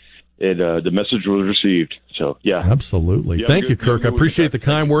good. The message was received. So yeah, absolutely. Thank you, Kirk. I appreciate the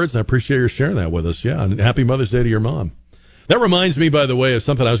kind words, and I appreciate your sharing that with us. Yeah, and happy Mother's Day to your mom. That reminds me, by the way, of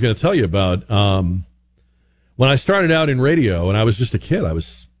something I was going to tell you about. When I started out in radio, and I was just a kid, I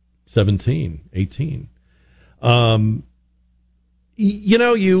was 17, 18.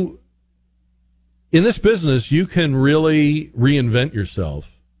 In this business, you can really reinvent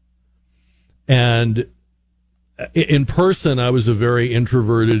yourself. And in person, I was a very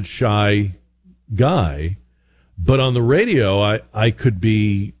introverted, shy guy. But on the radio, I could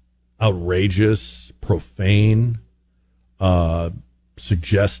be outrageous, profane,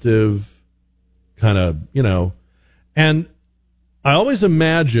 suggestive, kind of, And I always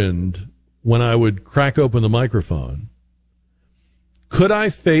imagined when I would crack open the microphone, could I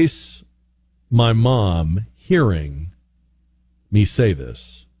face my mom hearing me say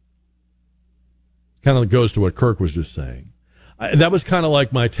this? Kind of goes to what Kirk was just saying. That was kind of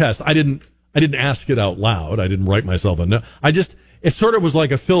like my test. I didn't ask it out loud. I didn't write myself a note. It sort of was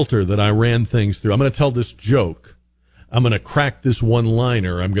like a filter that I ran things through. I'm going to tell this joke. I'm going to crack this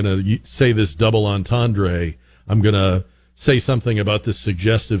one-liner. I'm going to say this double entendre. I'm going to say something about this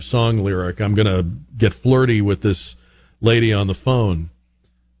suggestive song lyric. I'm going to get flirty with this lady on the phone.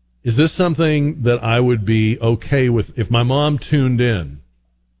 Is this something that I would be okay with if my mom tuned in?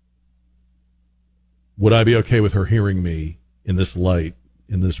 Would I be okay with her hearing me in this light,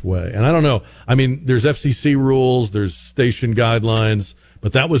 in this way? And I don't know. I mean, there's FCC rules, there's station guidelines,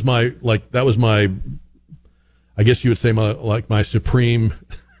 but that was my, I guess you would say my supreme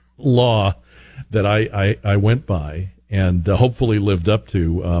law that I went by and hopefully lived up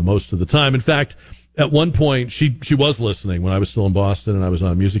to most of the time. In fact, at one point, she was listening when I was still in Boston and I was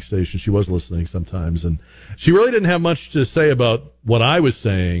on a music station. She was listening sometimes, and she really didn't have much to say about what I was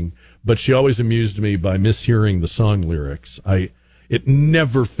saying, but she always amused me by mishearing the song lyrics. It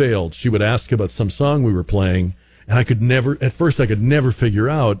never failed. She would ask about some song we were playing, And I could never figure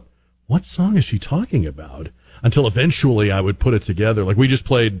out what song is she talking about until eventually I would put it together. Like we just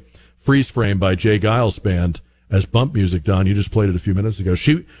played Freeze Frame by Jay Giles Band as bump music, Don. You just played it a few minutes ago.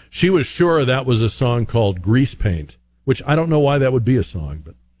 She was sure that was a song called Grease Paint, which I don't know why that would be a song.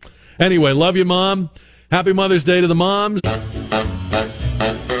 But anyway, love you, Mom. Happy Mother's Day to the moms.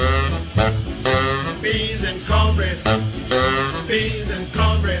 Beans and cornbread. Beans and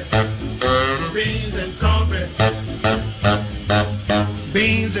cornbread. Beans and cornbread.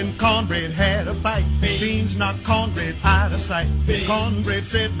 Beans and cornbread had a fight. Beans knocked cornbread out of sight. Cornbread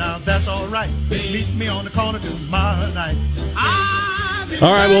said, now that's all right. Meet me on the corner tomorrow night.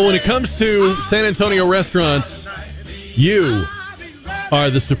 All right, well, when it comes to San Antonio restaurants, you are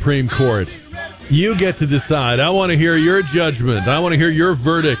the Supreme Court. You get to decide. I want to hear your judgment. I want to hear your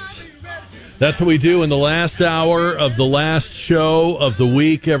verdict. That's what we do in the last hour of the last show of the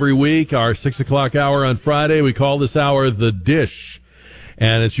week every week, our 6 o'clock hour on Friday. We call this hour The Dish.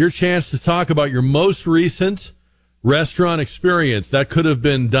 And it's your chance to talk about your most recent restaurant experience. That could have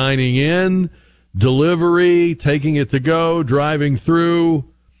been dining in, delivery, taking it to go, driving through.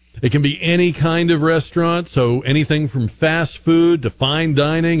 It can be any kind of restaurant, so anything from fast food to fine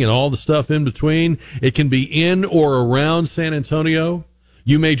dining and all the stuff in between. It can be in or around San Antonio.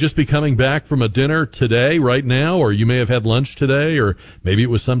 You may just be coming back from a dinner today, right now, or you may have had lunch today, or maybe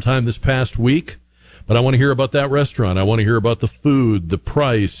it was sometime this past week. But I want to hear about that restaurant. I want to hear about the food, the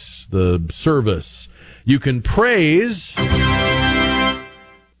price, the service. You can praise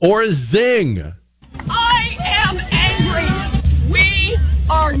or zing. I am angry. We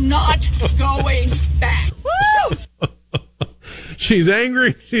are not going back. She's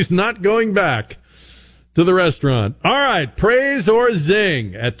angry. She's not going back to the restaurant. All right. Praise or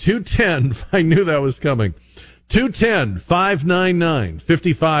zing at 210. I knew that was coming.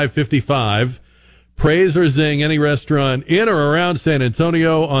 210-599-5555. Praise or zing any restaurant in or around San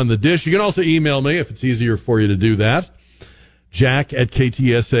Antonio on The Dish. You can also email me if it's easier for you to do that.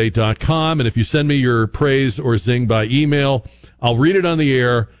 Jack@ktsa.com. And if you send me your praise or zing by email, I'll read it on the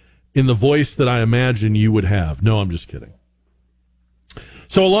air in the voice that I imagine you would have. No, I'm just kidding.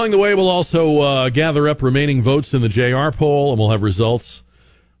 So along the way, we'll also gather up remaining votes in the JR poll, and we'll have results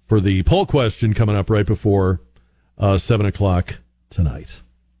for the poll question coming up right before 7 o'clock tonight.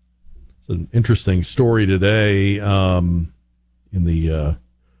 It's an interesting story today in the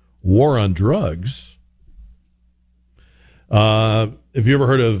war on drugs. Have you ever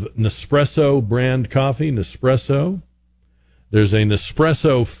heard of Nespresso brand coffee? Nespresso. There's a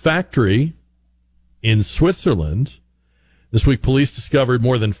Nespresso factory in Switzerland. This week, police discovered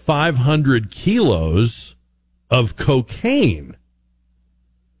more than 500 kilos of cocaine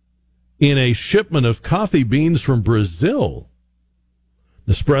in a shipment of coffee beans from Brazil.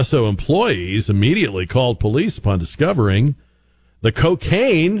 Nespresso employees immediately called police upon discovering the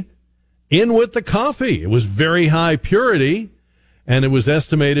cocaine in with the coffee. It was very high purity, and it was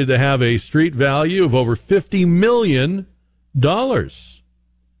estimated to have a street value of over $50 million.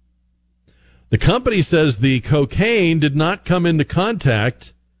 The company says the cocaine did not come into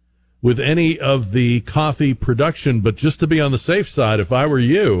contact with any of the coffee production, but just to be on the safe side, if I were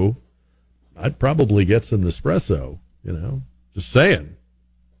you, I'd probably get some Nespresso, just saying.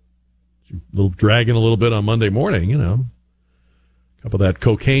 Dragging a little bit on Monday morning, a cup of that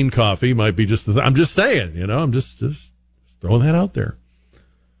cocaine coffee might be just I'm just saying, I'm just throwing that out there.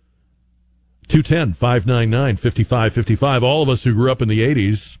 210-599-5555. All of us who grew up in the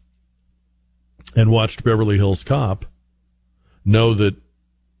 80s and watched Beverly Hills Cop know that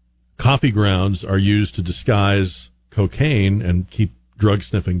coffee grounds are used to disguise cocaine and keep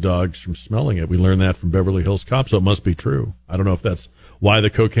drug-sniffing dogs from smelling it. We learned that from Beverly Hills Cop, so it must be true. I don't know if that's why the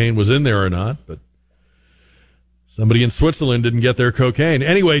cocaine was in there or not, but somebody in Switzerland didn't get their cocaine.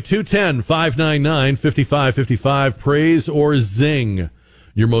 Anyway, 210-599-5555. Praise or zing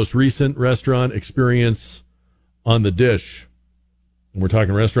your most recent restaurant experience on The Dish. And we're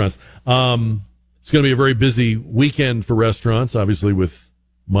talking restaurants. It's going to be a very busy weekend for restaurants, obviously, with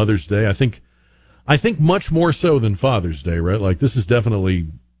Mother's Day. I think much more so than Father's Day, right? Like, this is definitely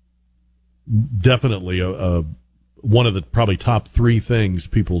a one of the probably top three things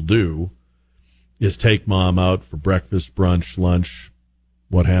people do is take mom out for breakfast, brunch, lunch,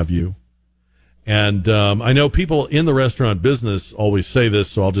 what have you. And I know people in the restaurant business always say this,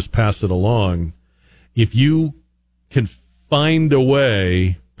 so I'll just pass it along. If you can find a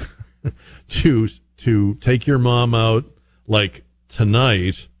way to take your mom out like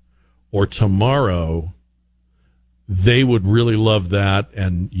tonight or tomorrow, they would really love that,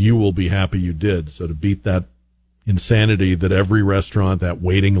 and you will be happy you did. So to beat that insanity that every restaurant, that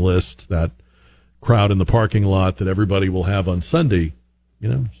waiting list, that crowd in the parking lot that everybody will have on Sunday,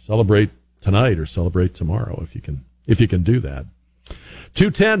 celebrate tonight or celebrate tomorrow if you can do that.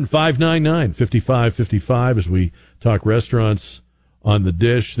 210-599-5555 as we talk restaurants on the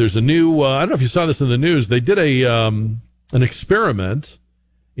dish. There's a new, I don't know if you saw this in the news, they did an experiment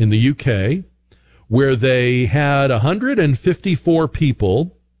in the UK where they had 154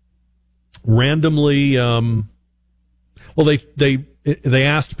 people randomly, they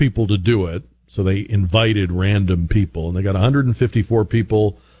asked people to do it, so they invited random people, and they got 154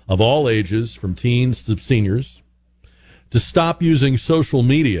 people of all ages, from teens to seniors, to stop using social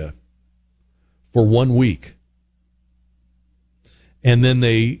media for 1 week. And then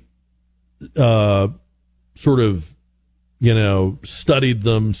they studied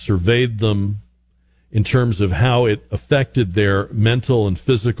them, surveyed them in terms of how it affected their mental and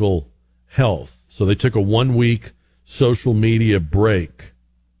physical health. So they took a 1 week social media break,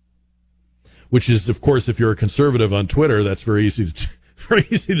 which is, of course, if you're a conservative on Twitter, that's very easy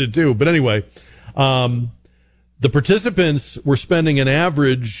to do. But anyway, the participants were spending an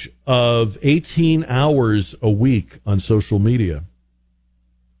average of 18 hours a week on social media.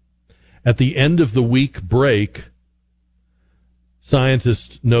 At the end of the week break,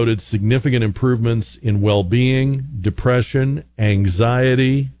 scientists noted significant improvements in well-being, depression,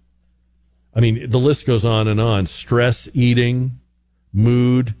 anxiety. I mean, the list goes on and on. Stress eating,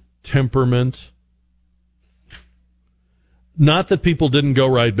 mood, temperament. Not that people didn't go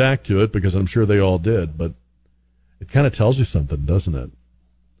right back to it, because I'm sure they all did, but it kind of tells you something, doesn't it?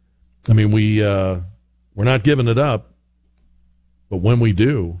 I mean, we're not giving it up, but when we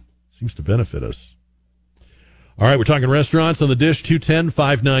do, it seems to benefit us. All right, we're talking restaurants on the dish,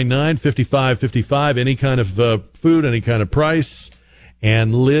 210-599-5555, any kind of food, any kind of price.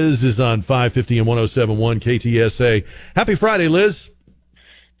 And Liz is on 550 and 107.1 KTSA. Happy Friday, Liz.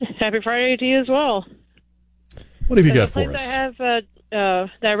 Happy Friday to you as well. What have you got for us? The place us? I have that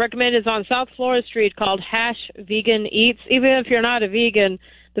I recommend is on South Florida Street, called Hash Vegan Eats. Even if you're not a vegan,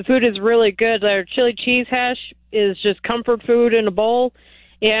 the food is really good. Their chili cheese hash is just comfort food in a bowl.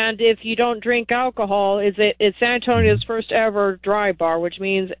 And if you don't drink alcohol, it's San Antonio's first ever dry bar, which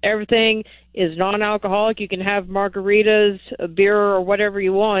means everything is non-alcoholic. You can have margaritas, a beer, or whatever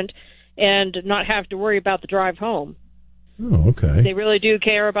you want, and not have to worry about the drive home. Oh, okay. They really do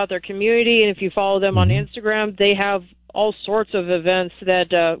care about their community, and if you follow them on Instagram, they have all sorts of events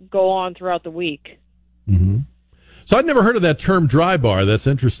that go on throughout the week. Mm-hmm. So I'd never heard of that term, dry bar. That's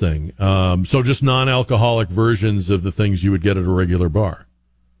interesting. So just non-alcoholic versions of the things you would get at a regular bar.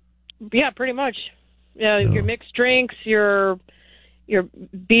 Yeah, pretty much. Your mixed drinks, your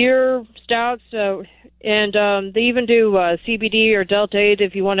beer, stouts, and they even do CBD or Delta 8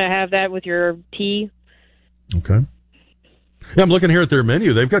 if you want to have that with your tea. Okay. Yeah, I'm looking here at their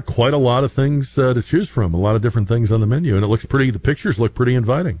menu. They've got quite a lot of things to choose from, a lot of different things on the menu, and it looks pretty. The pictures look pretty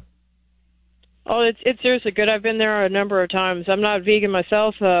inviting. Oh, it's seriously good. I've been there a number of times. I'm not vegan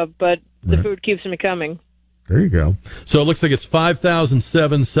myself, but the food keeps me coming. There you go. So it looks like it's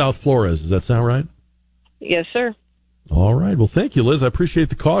 5007 South Flores. Does that sound right? Yes, sir. All right. Well, thank you, Liz. I appreciate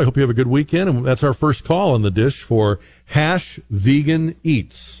the call. I hope you have a good weekend. And that's our first call on the dish for Hash Vegan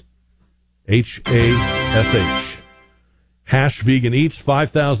Eats. HASH. Hash Vegan Eats,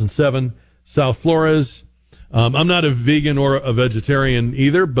 5007 South Flores. I'm not a vegan or a vegetarian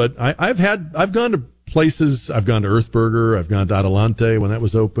either, but I've gone to places. I've gone to Earth Burger. I've gone to Adelante when that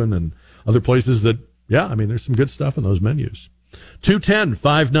was open, and other places that, yeah, I mean, there's some good stuff in those menus.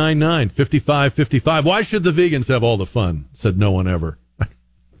 210-599-5555. Why should the vegans have all the fun? Said no one ever.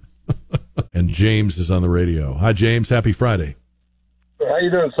 And James is on the radio. Hi, James. Happy Friday. How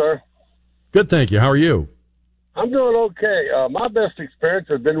you doing, sir? Good, thank you. How are you? I'm doing okay. My best experience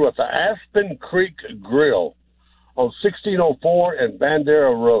has been with the Aspen Creek Grill on 1604 and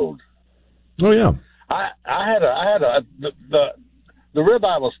Bandera Road. Oh, yeah. The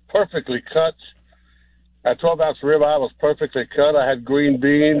ribeye was perfectly cut. That 12-ounce ribeye was perfectly cut. I had green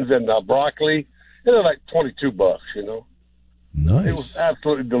beans and broccoli. It was like $22, you know. Nice. It was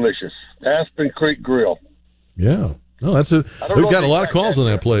absolutely delicious. Aspen Creek Grill. Yeah. No, we've got a lot of calls on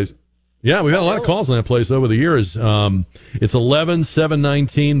that place. Yeah, we've had a lot of calls on that place over the years. It's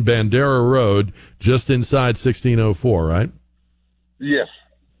 11719 Bandera Road, just inside 1604, right? Yes.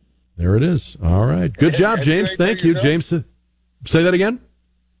 There it is. All right. Good job, James. Thank you. James, say that again?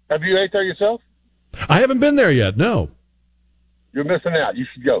 Have you ate there yourself? I haven't been there yet, no. You're missing out. You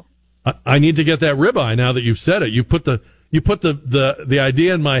should go. I need to get that ribeye now that you've said it. You put the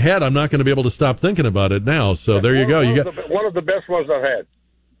idea in my head. I'm not going to be able to stop thinking about it now. So there you go. One of the best ones I've had.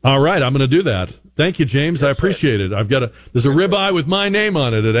 All right, I'm going to do that. Thank you, James. I appreciate it. There's a ribeye with my name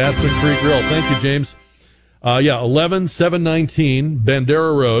on it at Aspen Creek Grill. Thank you, James. 11719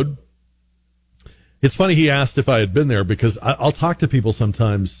 Bandera Road. It's funny he asked if I had been there because I'll talk to people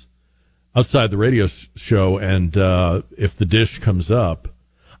sometimes outside the radio show, and if the dish comes up,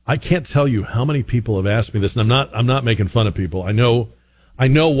 I can't tell you how many people have asked me this, and I'm not making fun of people. I know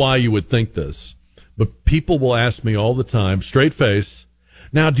why you would think this, but people will ask me all the time, straight face,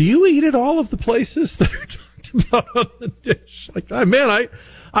 now, do you eat at all of the places that are talked about on the dish? Like, man,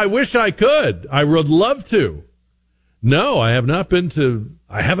 I wish I could. I would love to. No, I haven't been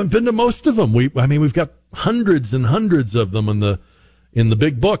to most of them. We've got hundreds and hundreds of them in the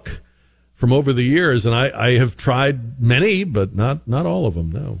big book from over the years, and I have tried many, but not all of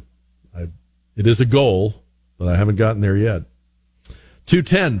them. No, it is a goal, but I haven't gotten there yet.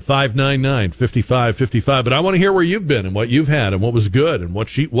 210-599-5555. But I want to hear where you've been and what you've had and what was good and what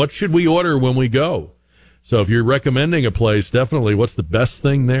should we order when we go. So if you're recommending a place, definitely what's the best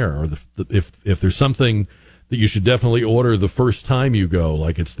thing there, or if there's something that you should definitely order the first time you go,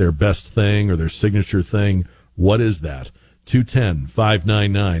 like it's their best thing or their signature thing. What is that?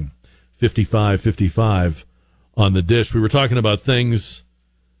 210-599-5555 on the dish. We were talking about things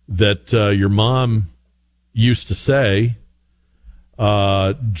that your mom used to say.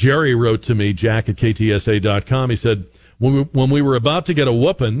 Jerry wrote to me, Jack at KTSA.com. He said, when we were about to get a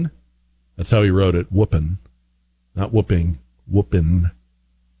whoopin', that's how he wrote it, whoopin', not whooping, whoopin',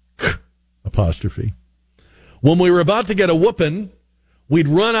 apostrophe. When we were about to get a whoopin', we'd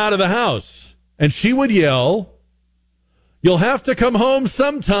run out of the house, and she would yell, "You'll have to come home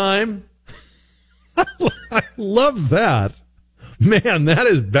sometime." I love that. Man, that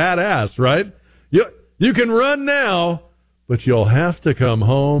is badass, right? You can run now, but you'll have to come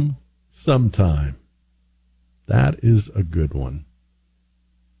home sometime. That is a good one.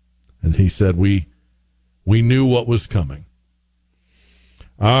 And he said, we knew what was coming.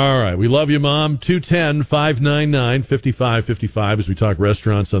 All right. We love you, Mom. 210-599-5555 as we talk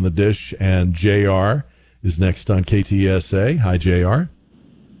restaurants on the dish. And JR is next on KTSA. Hi, JR.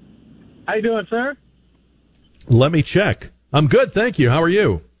 How you doing, sir? Let me check. I'm good, thank you. How are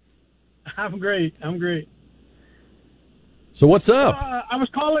you? I'm great. So what's up? I was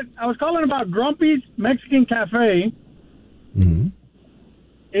calling about Grumpy's Mexican Cafe. Mm-hmm.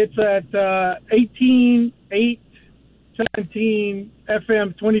 It's at 18817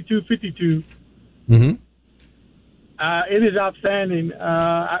 FM 2252. Mm-hmm. It is outstanding.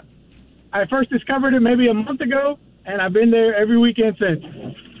 I first discovered it maybe a month ago, and I've been there every weekend since.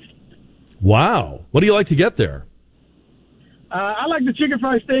 Wow. What do you like to get there? I like the chicken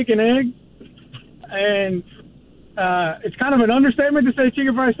fried steak and eggs, and it's kind of an understatement to say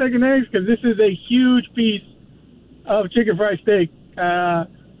chicken fried steak and eggs because this is a huge piece of chicken fried steak.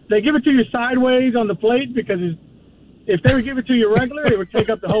 They give it to you sideways on the plate because if they would give it to you regular, it would take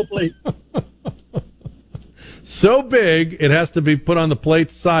up the whole plate. So big, it has to be put on the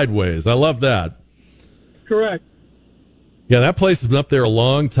plate sideways. I love that. Correct. Yeah, that place has been up there a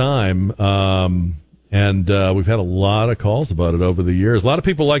long time, and we've had a lot of calls about it over the years. A lot of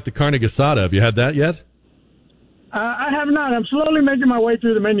people like the carne asada. Have you had that yet? I have not. I'm slowly making my way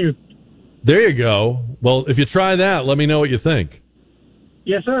through the menu. There you go. Well, if you try that, let me know what you think.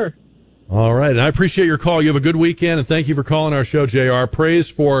 Yes, sir. All right. And I appreciate your call. You have a good weekend, and thank you for calling our show, JR. Praise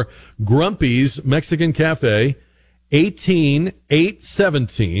for Grumpy's Mexican Cafe,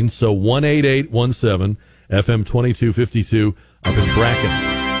 18817, so 18817, FM 2252 up in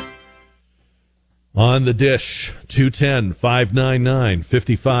Bracken. On the dish,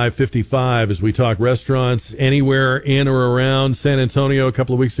 210-599-5555 as we talk restaurants anywhere in or around San Antonio. A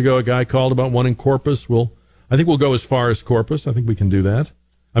couple of weeks ago, a guy called about one in Corpus. I think we'll go as far as Corpus. I think we can do that.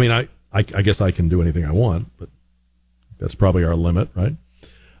 I mean, I guess I can do anything I want, but that's probably our limit, right?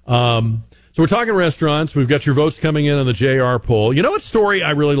 So we're talking restaurants. We've got your votes coming in on the JR poll. You know what story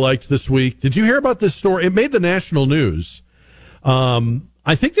I really liked this week? Did you hear about this story? It made the national news.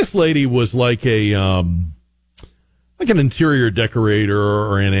 I think this lady was like an interior decorator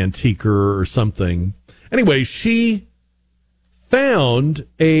or an antiquer or something. Anyway, she found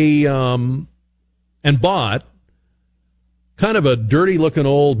and bought kind of a dirty looking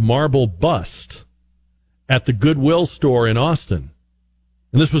old marble bust at the Goodwill store in Austin.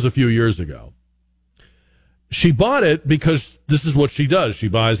 And this was a few years ago. She bought it because this is what she does. She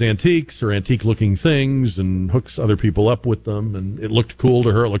buys antiques or antique-looking things and hooks other people up with them, and it looked cool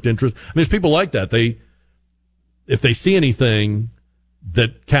to her. It looked interesting. I mean, there's people like that. If they see anything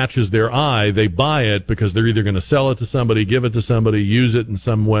that catches their eye, they buy it because they're either going to sell it to somebody, give it to somebody, use it in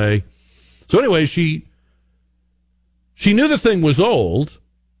some way. So anyway, she knew the thing was old,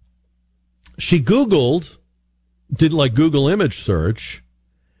 she did like Google image search,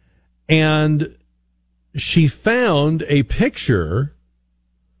 and she found a picture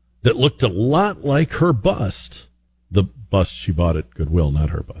that looked a lot like her bust. The bust she bought at Goodwill, not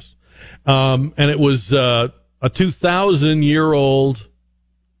her bust. And it was a 2,000-year-old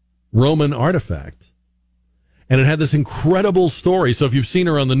Roman artifact. And it had this incredible story. So if you've seen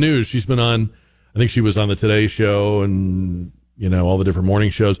her on the news, she's been on, I think she was on the Today Show and, all the different morning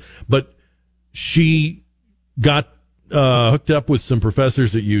shows. But she got hooked up with some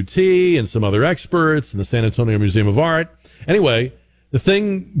professors at UT and some other experts in the San Antonio Museum of Art. Anyway, the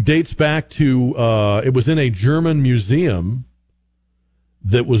thing dates back to, it was in a German museum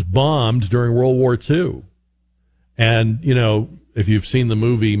that was bombed during World War II. And, if you've seen the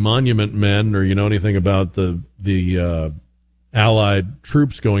movie Monument Men, or you know anything about the Allied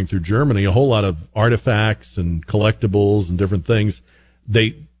troops going through Germany, a whole lot of artifacts and collectibles and different things,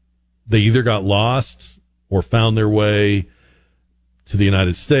 they either got lost or found their way to the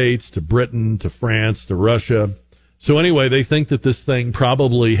United States, to Britain, to France, to Russia. So anyway, they think that this thing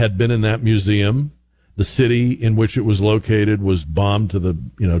probably had been in that museum. The city in which it was located was bombed to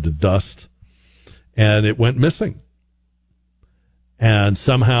to dust, and it went missing. And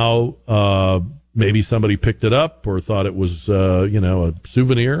somehow, maybe somebody picked it up or thought it was, a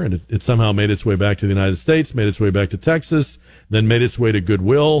souvenir, and it somehow made its way back to the United States, made its way back to Texas, then made its way to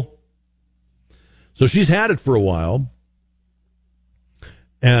Goodwill. So she's had it for a while,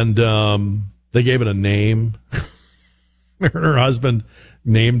 and they gave it a name. Her husband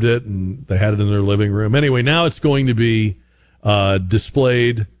named it, and they had it in their living room. Anyway, now it's going to be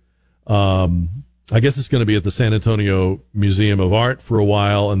displayed. I guess it's going to be at the San Antonio Museum of Art for a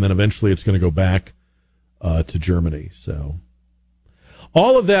while, and then eventually it's going to go back to Germany. So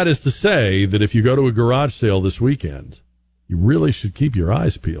all of that is to say that if you go to a garage sale this weekend, you really should keep your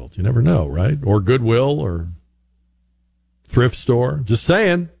eyes peeled. You never know, right? Or Goodwill or thrift store. Just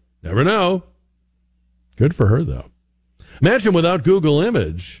saying. Never know. Good for her, though. Imagine without Google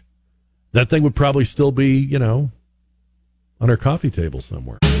Image, that thing would probably still be, on her coffee table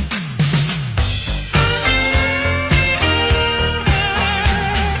somewhere.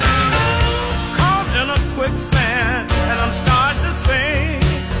 Quicksand, and I'm starting to sing.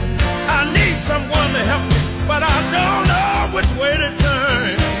 I need someone to help me, but I don't know which way to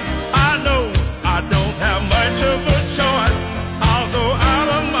turn. I know I don't have much of a choice. I'll go out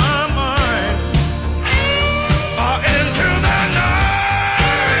of my mind or into the night.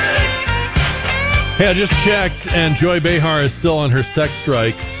 Hey, I just checked, and Joy Behar is still on her sex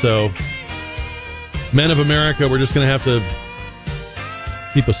strike. So, Men of America, we're just going to have to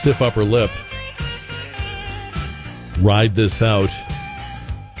keep a stiff upper lip. Ride this out.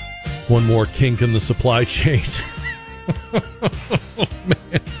 One more kink in the supply chain. Oh,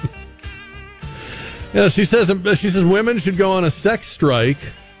 man. Yeah, she says women should go on a sex strike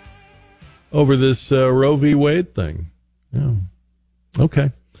over this Roe v. Wade thing. Yeah.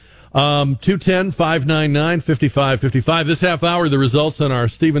 Okay. 210-599-5555. This half hour, the results on our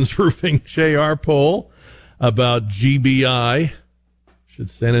Stevens Roofing JR poll about GBI. Should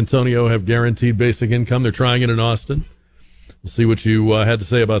San Antonio have guaranteed basic income? They're trying it in Austin. We'll see what you had to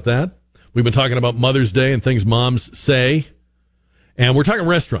say about that. We've been talking about Mother's Day and things moms say. And we're talking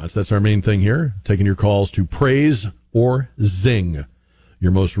restaurants. That's our main thing here. Taking your calls to Praise or Zing.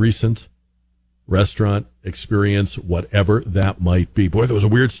 Your most recent restaurant experience, whatever that might be. Boy, there was a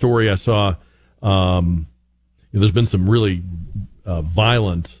weird story I saw. There's been some really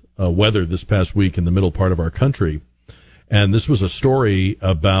violent weather this past week in the middle part of our country. And this was a story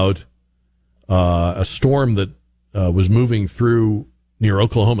about a storm that was moving through near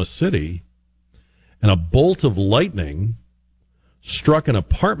Oklahoma City, and a bolt of lightning struck an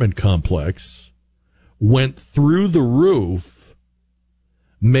apartment complex, went through the roof,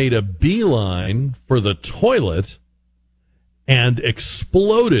 made a beeline for the toilet, and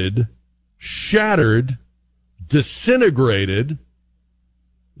exploded, shattered, disintegrated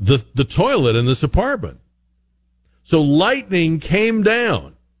the toilet in this apartment. So lightning came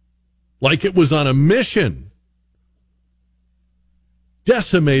down like it was on a mission,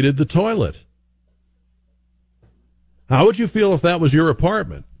 decimated the toilet. How would you feel if that was your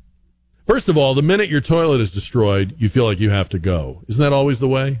apartment? First of all, the minute your toilet is destroyed, you feel like you have to go. Isn't that always the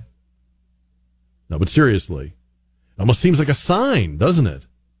way? No, but seriously, it almost seems like a sign, doesn't it?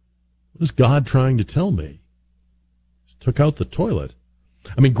 What is God trying to tell me? Just took out the toilet.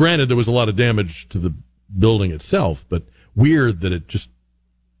 I mean, granted, there was a lot of damage to the building itself, but weird that it just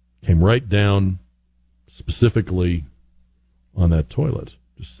came right down specifically on that toilet.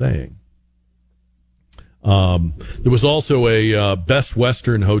 Just saying. There was also a Best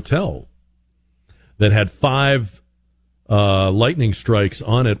Western Hotel that had 5 lightning strikes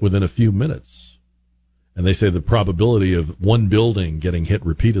on it within a few minutes. And they say the probability of one building getting hit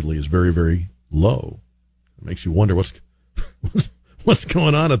repeatedly is very, very low. It makes you wonder what's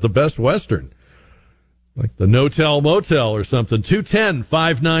going on at the Best Western. Like the No-Tell Motel or something.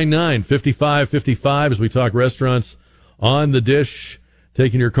 210-599-5555 as we talk restaurants on the dish.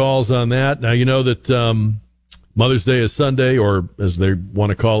 Taking your calls on that. Now, you know that Mother's Day is Sunday, or as they want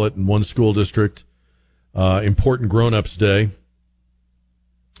to call it in one school district, Important Grown-Ups Day.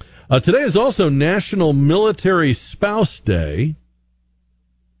 Today is also National Military Spouse Day,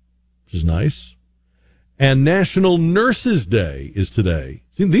 which is nice. And National Nurses Day is today.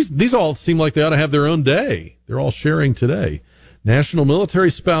 See, these all seem like they ought to have their own day. They're all sharing today. National Military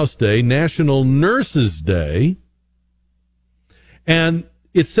Spouse Day, National Nurses Day. And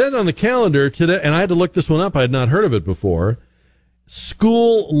it said on the calendar today, and I had to look this one up, I had not heard of it before,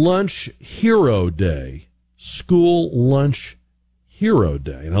 School Lunch Hero Day. School Lunch Hero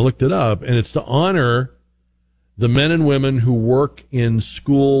Day. And I looked it up, and it's to honor the men and women who work in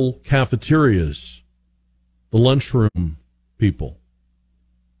school cafeterias, the lunchroom people.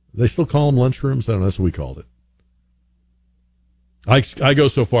 They still call them lunchrooms? I don't know. That's what we called it. I go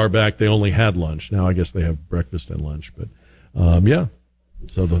so far back, they only had lunch. Now I guess they have breakfast and lunch. But, yeah.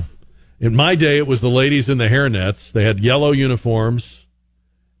 So in my day, it was the ladies in the hairnets. They had yellow uniforms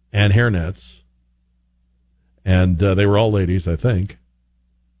and hairnets. And they were all ladies, I think.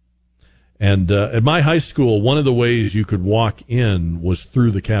 And at my high school, one of the ways you could walk in was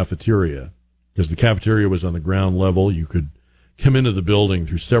through the cafeteria. Because the cafeteria was on the ground level. You could come into the building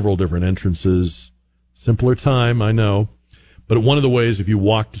through several different entrances. Simpler time, I know. But one of the ways, if you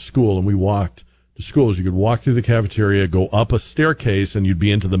walked to school, and we walked to school, is you could walk through the cafeteria, go up a staircase, and you'd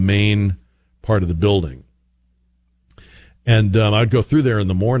be into the main part of the building. And I'd go through there in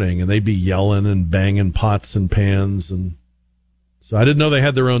the morning, and they'd be yelling and banging pots and pans. And so I didn't know they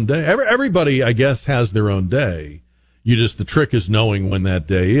had their own day. Everybody, I guess, has their own day. The trick is knowing when that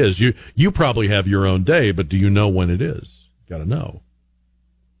day is. You probably have your own day, but do you know when it is? Got to know.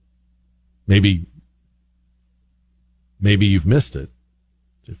 Maybe you've missed it.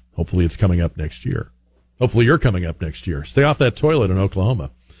 Hopefully it's coming up next year. Hopefully you're coming up next year. Stay off that toilet in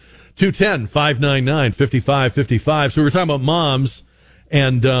Oklahoma. 210-599-5555. So we were talking about moms,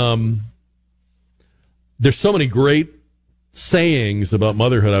 and there's so many great sayings about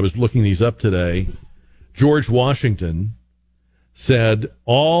motherhood. I was looking these up today. George Washington said,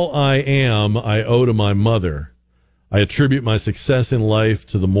 "All I am, I owe to my mother. I attribute my success in life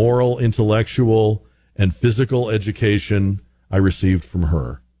to the moral, intellectual, and physical education I received from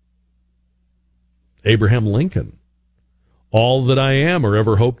her." Abraham Lincoln, "All that I am or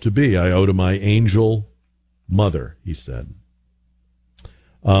ever hope to be, I owe to my angel mother," he said.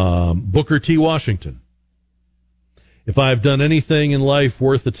 Booker T. Washington, "If I have done anything in life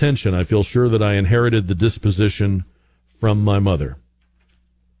worth attention, I feel sure that I inherited the disposition from my mother."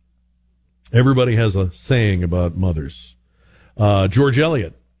 Everybody has a saying about mothers. George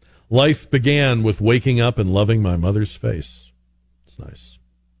Eliot, "Life began with waking up and loving my mother's face." It's nice.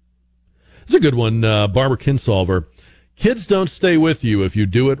 It's a good one. Barbara Kinsolver, "Kids don't stay with you if you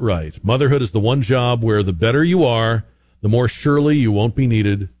do it right. Motherhood is the one job where the better you are, the more surely you won't be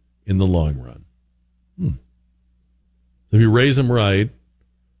needed in the long run." If you raise them right,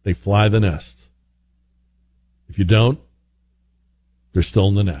 they fly the nest. If you don't, they're still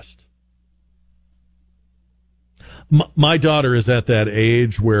in the nest. My daughter is at that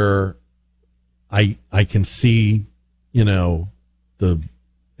age where I can see, the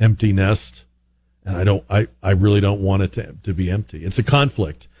empty nest, and I really don't want it to be empty. It's a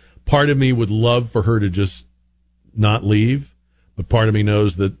conflict. Part of me would love for her to just not leave, but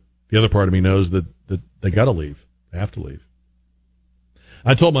the other part of me knows that they got to leave. They have to leave.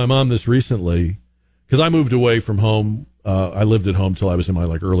 I told my mom this recently because I moved away from home. I lived at home till I was in my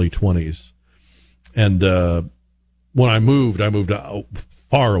early 20s, and when I moved out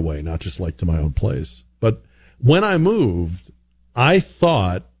far away, not just to my own place. But when I moved, I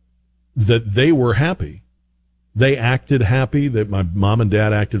thought that they were happy. They acted happy. That my mom and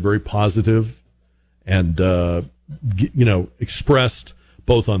dad acted very positive, and expressed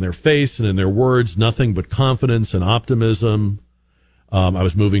both on their face and in their words nothing but confidence and optimism. I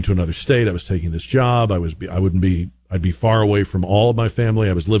was moving to another state. I was taking this job. I'd be far away from all of my family.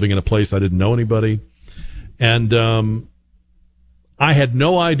 I was living in a place I didn't know anybody. And I had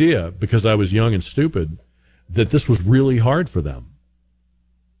no idea, because I was young and stupid, that this was really hard for them.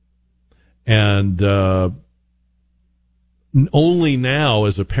 And only now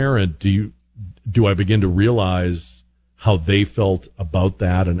as a parent do I begin to realize how they felt about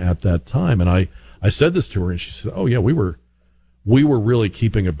that and at that time. And I I said this to her, and she said, "Oh yeah, we were really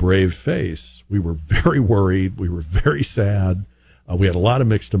keeping a brave face. We were very worried. We were very sad. We had a lot of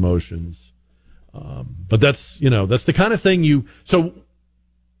mixed emotions. But that's the kind of thing so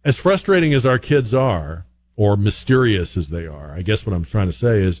as frustrating as our kids are, or mysterious as they are, I guess what I'm trying to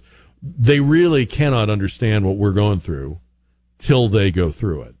say is they really cannot understand what we're going through till they go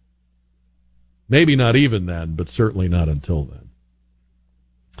through it. Maybe not even then, but certainly not until then."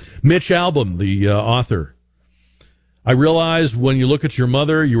 Mitch Albom, the author. "I realized when you look at your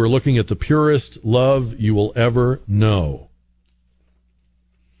mother, you are looking at the purest love you will ever know."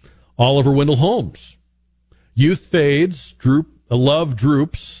 Oliver Wendell Holmes. "Youth fades, love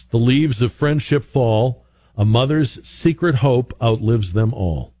droops, the leaves of friendship fall. A mother's secret hope outlives them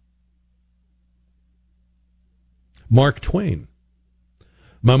all." Mark Twain.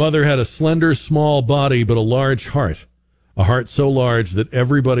 "My mother had a slender, small body, but a large heart. A heart so large that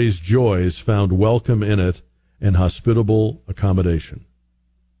everybody's joys found welcome in it and hospitable accommodation."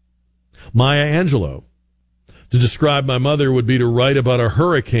 Maya Angelou. "To describe my mother would be to write about a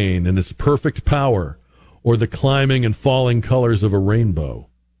hurricane and its perfect power, or the climbing and falling colors of a rainbow."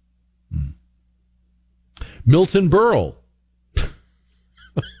 Milton Berle.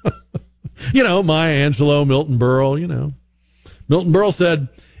 Maya Angelou, Milton Berle, Milton Berle said,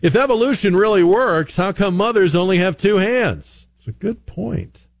 "If evolution really works, how come mothers only have two hands?" It's a good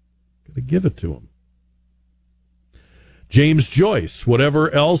point. Got to give it to him. James Joyce.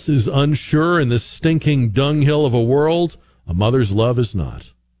 "Whatever else is unsure in this stinking dunghill of a world, a mother's love is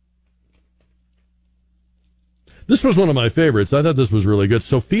not." This was one of my favorites. I thought this was really good.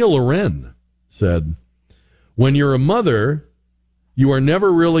 Sophia Loren said, "When you're a mother, you are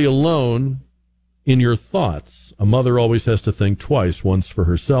never really alone in your thoughts. A mother always has to think twice, once for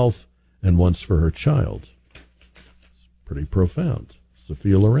herself and once for her child." It's pretty profound.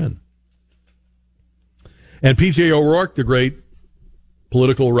 Sophia Loren. And P.J. O'Rourke, the great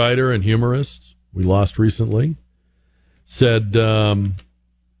political writer and humorist we lost recently, said,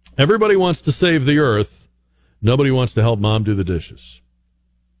 "Everybody wants to save the earth. Nobody wants to help mom do the dishes."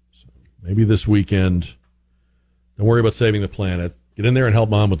 So maybe this weekend, don't worry about saving the planet. Get in there and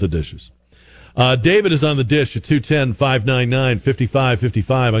help mom with the dishes. David is on the dish at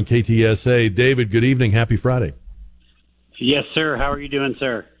 210-599-5555 on KTSA. David, good evening. Happy Friday. Yes, sir. How are you doing,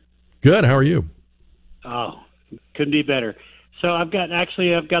 sir? Good. How are you? Oh, couldn't be better. So I've got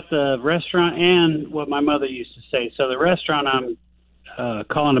the restaurant and what my mother used to say. So the restaurant I'm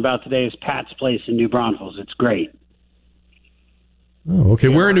calling about today is Pat's Place in New Braunfels. It's great. Oh, okay.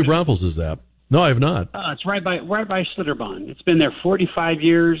 Where in New Braunfels is that? No, I have not. It's right by Schlitterbahn. It's been there 45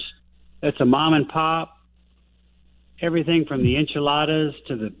 years. It's a mom and pop. Everything from the enchiladas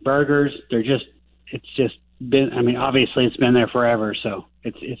to the burgers. Obviously it's been there forever, so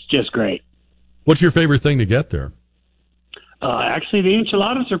it's just great. What's your favorite thing to get there? Actually, the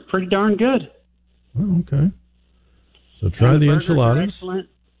enchiladas are pretty darn good. Oh, okay. So try the enchiladas. Excellent.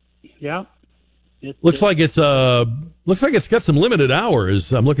 Yeah. Looks like it's got some limited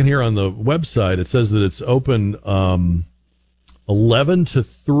hours. I'm looking here on the website. It says that it's open 11 to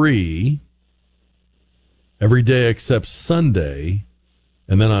 3 every day except Sunday,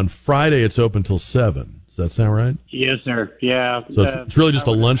 and then on Friday it's open till 7. Does that sound right? Yes, sir. Yeah. So it's really just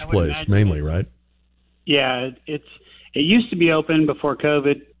a lunch place mainly, right? Yeah, it used to be open before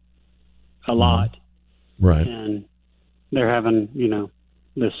COVID a lot. Right. And they're having,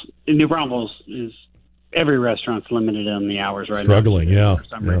 this in New Braunfels is every restaurant's limited on the hours right Struggling, now.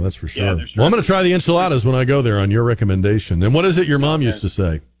 Struggling, yeah, that's for sure. Yeah, well, I'm going to try the enchiladas when I go there on your recommendation. And what is it your mom used to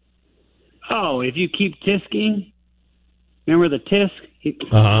say? Oh, if you keep tisking, remember the tisk?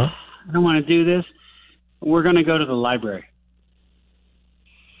 I don't want to do this. We're going to go to the library.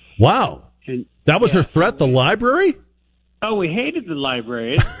 Wow. And that was her threat, the library? Oh, we hated the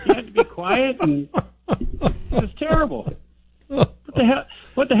library. You had to be quiet, and it was terrible. What the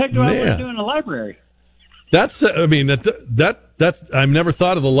heck do I want to do in a library? That's, that's, I've never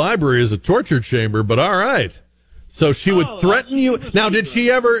thought of the library as a torture chamber, but all right. So she would threaten you. Now, did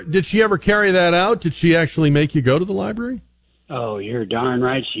she ever carry that out? Did she actually make you go to the library? Oh, you're darn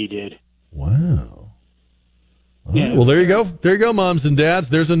right she did. Wow. Yeah. Well, there you go. There you go, moms and dads.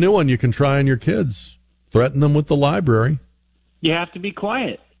 There's a new one you can try on your kids. Threaten them with the library. You have to be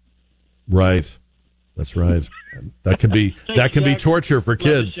quiet. Right. That's right. That can be torture for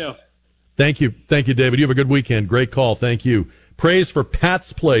kids. Thank you, David. You have a good weekend. Great call. Thank you. Praise for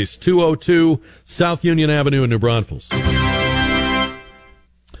Pat's Place, 202 South Union Avenue in New Braunfels.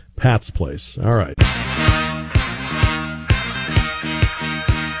 Pat's Place. All right.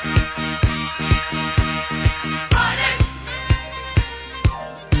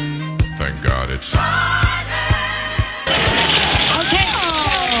 Thank God it's Okay, so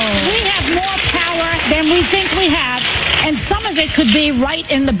we have more power than we think we have, and some of it could be right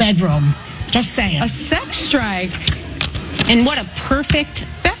in the bedroom. Just saying. A sex strike. And what a perfect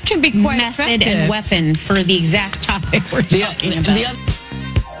that can be quite method effective. And weapon for the exact topic we're talking about.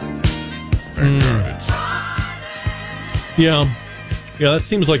 Yeah, that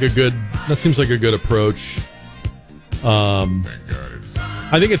seems like a good approach.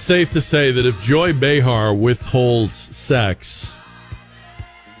 I think it's safe to say that if Joy Behar withholds sex,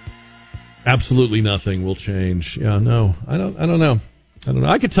 absolutely nothing will change. Yeah, no, I don't know.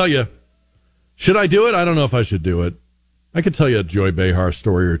 I could tell you, should I do it? I don't know if I should do it. I could tell you a Joy Behar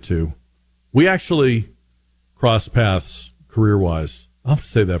story or two. We actually crossed paths career-wise. I'll have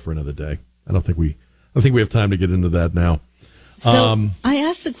to save that for another day. I think we have time to get into that now. So I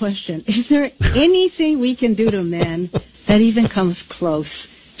asked the question, is there anything we can do to men that even comes close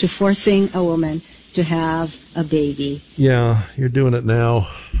to forcing a woman to have a baby? Yeah, you're doing it now.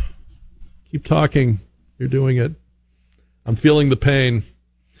 Keep talking. You're doing it. I'm feeling the pain.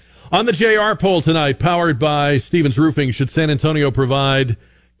 On the JR poll tonight, powered by Stevens Roofing, should San Antonio provide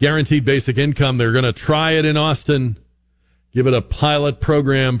guaranteed basic income? They're going to try it in Austin, give it a pilot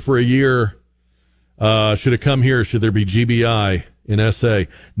program for a year. Should it come here? Should there be GBI in SA?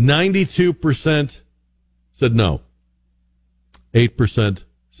 92% said no. 8%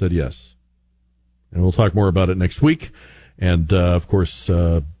 said yes. And we'll talk more about it next week. And, of course,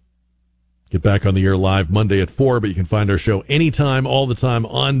 get back on the air live Monday at 4, but you can find our show anytime, all the time,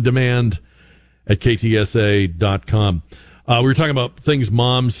 on demand at ktsa.com. We were talking about things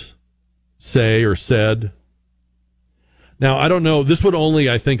moms say or said. Now, I don't know. This would only,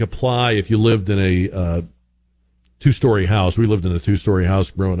 I think, apply if you lived in a two-story house. We lived in a two-story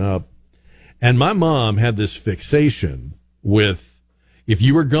house growing up. And my mom had this fixation with, if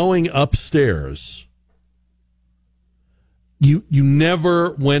you were going upstairs, you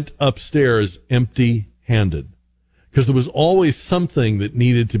never went upstairs empty-handed, because there was always something that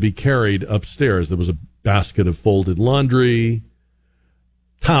needed to be carried upstairs. There was a basket of folded laundry,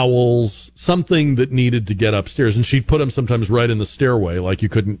 towels, something that needed to get upstairs, and she'd put them sometimes right in the stairway, like you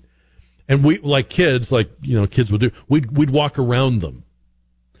couldn't. And we, like kids, kids would do, we'd walk around them,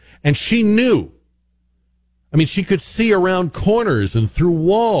 and she knew. I mean, she could see around corners and through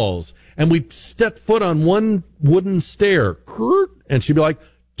walls, and we'd step foot on one wooden stair, and she'd be like,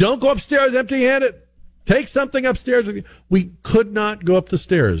 "Don't go upstairs empty-handed. Take something upstairs with you." We could not go up the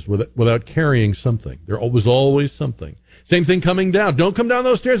stairs without carrying something. There was always something. Same thing coming down. Don't come down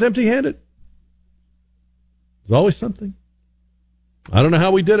those stairs empty-handed. There's always something. I don't know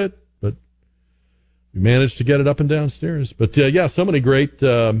how we did it, but we managed to get it up and downstairs. But, so many great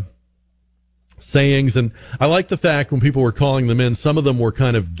sayings. And I like the fact when people were calling them in, some of them were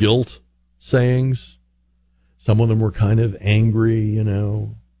kind of guilt sayings. Some of them were kind of angry,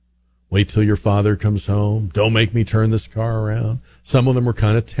 Wait till your father comes home. Don't make me turn this car around. Some of them were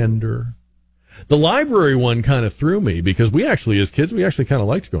kind of tender. The library one kind of threw me, because as kids, we actually kind of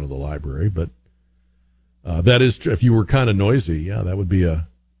liked going to the library. But that is, if you were kind of noisy, that would be a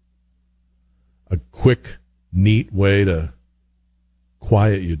quick, neat way to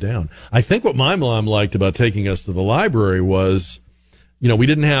quiet you down. I think what my mom liked about taking us to the library was, we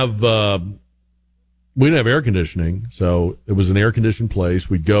didn't have air conditioning, so it was an air-conditioned place.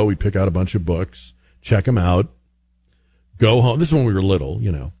 We'd go, we'd pick out a bunch of books, check them out, go home. This is when we were little,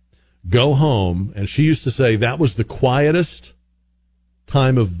 Go home, and she used to say that was the quietest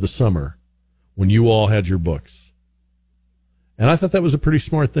time of the summer, when you all had your books. And I thought that was a pretty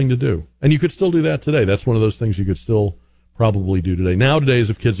smart thing to do. And you could still do that today. That's one of those things you could still probably do today.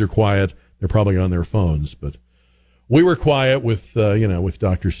 Nowadays, if kids are quiet, they're probably on their phones. But we were quiet with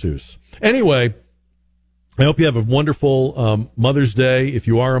Dr. Seuss. Anyway, I hope you have a wonderful Mother's Day. If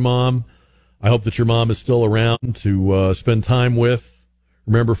you are a mom, I hope that your mom is still around to spend time with.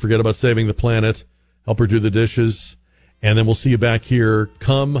 Remember, forget about saving the planet. Help her do the dishes. And then we'll see you back here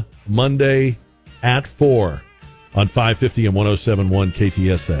come Monday at 4 on 550 and 107.1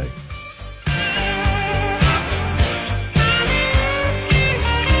 KTSA.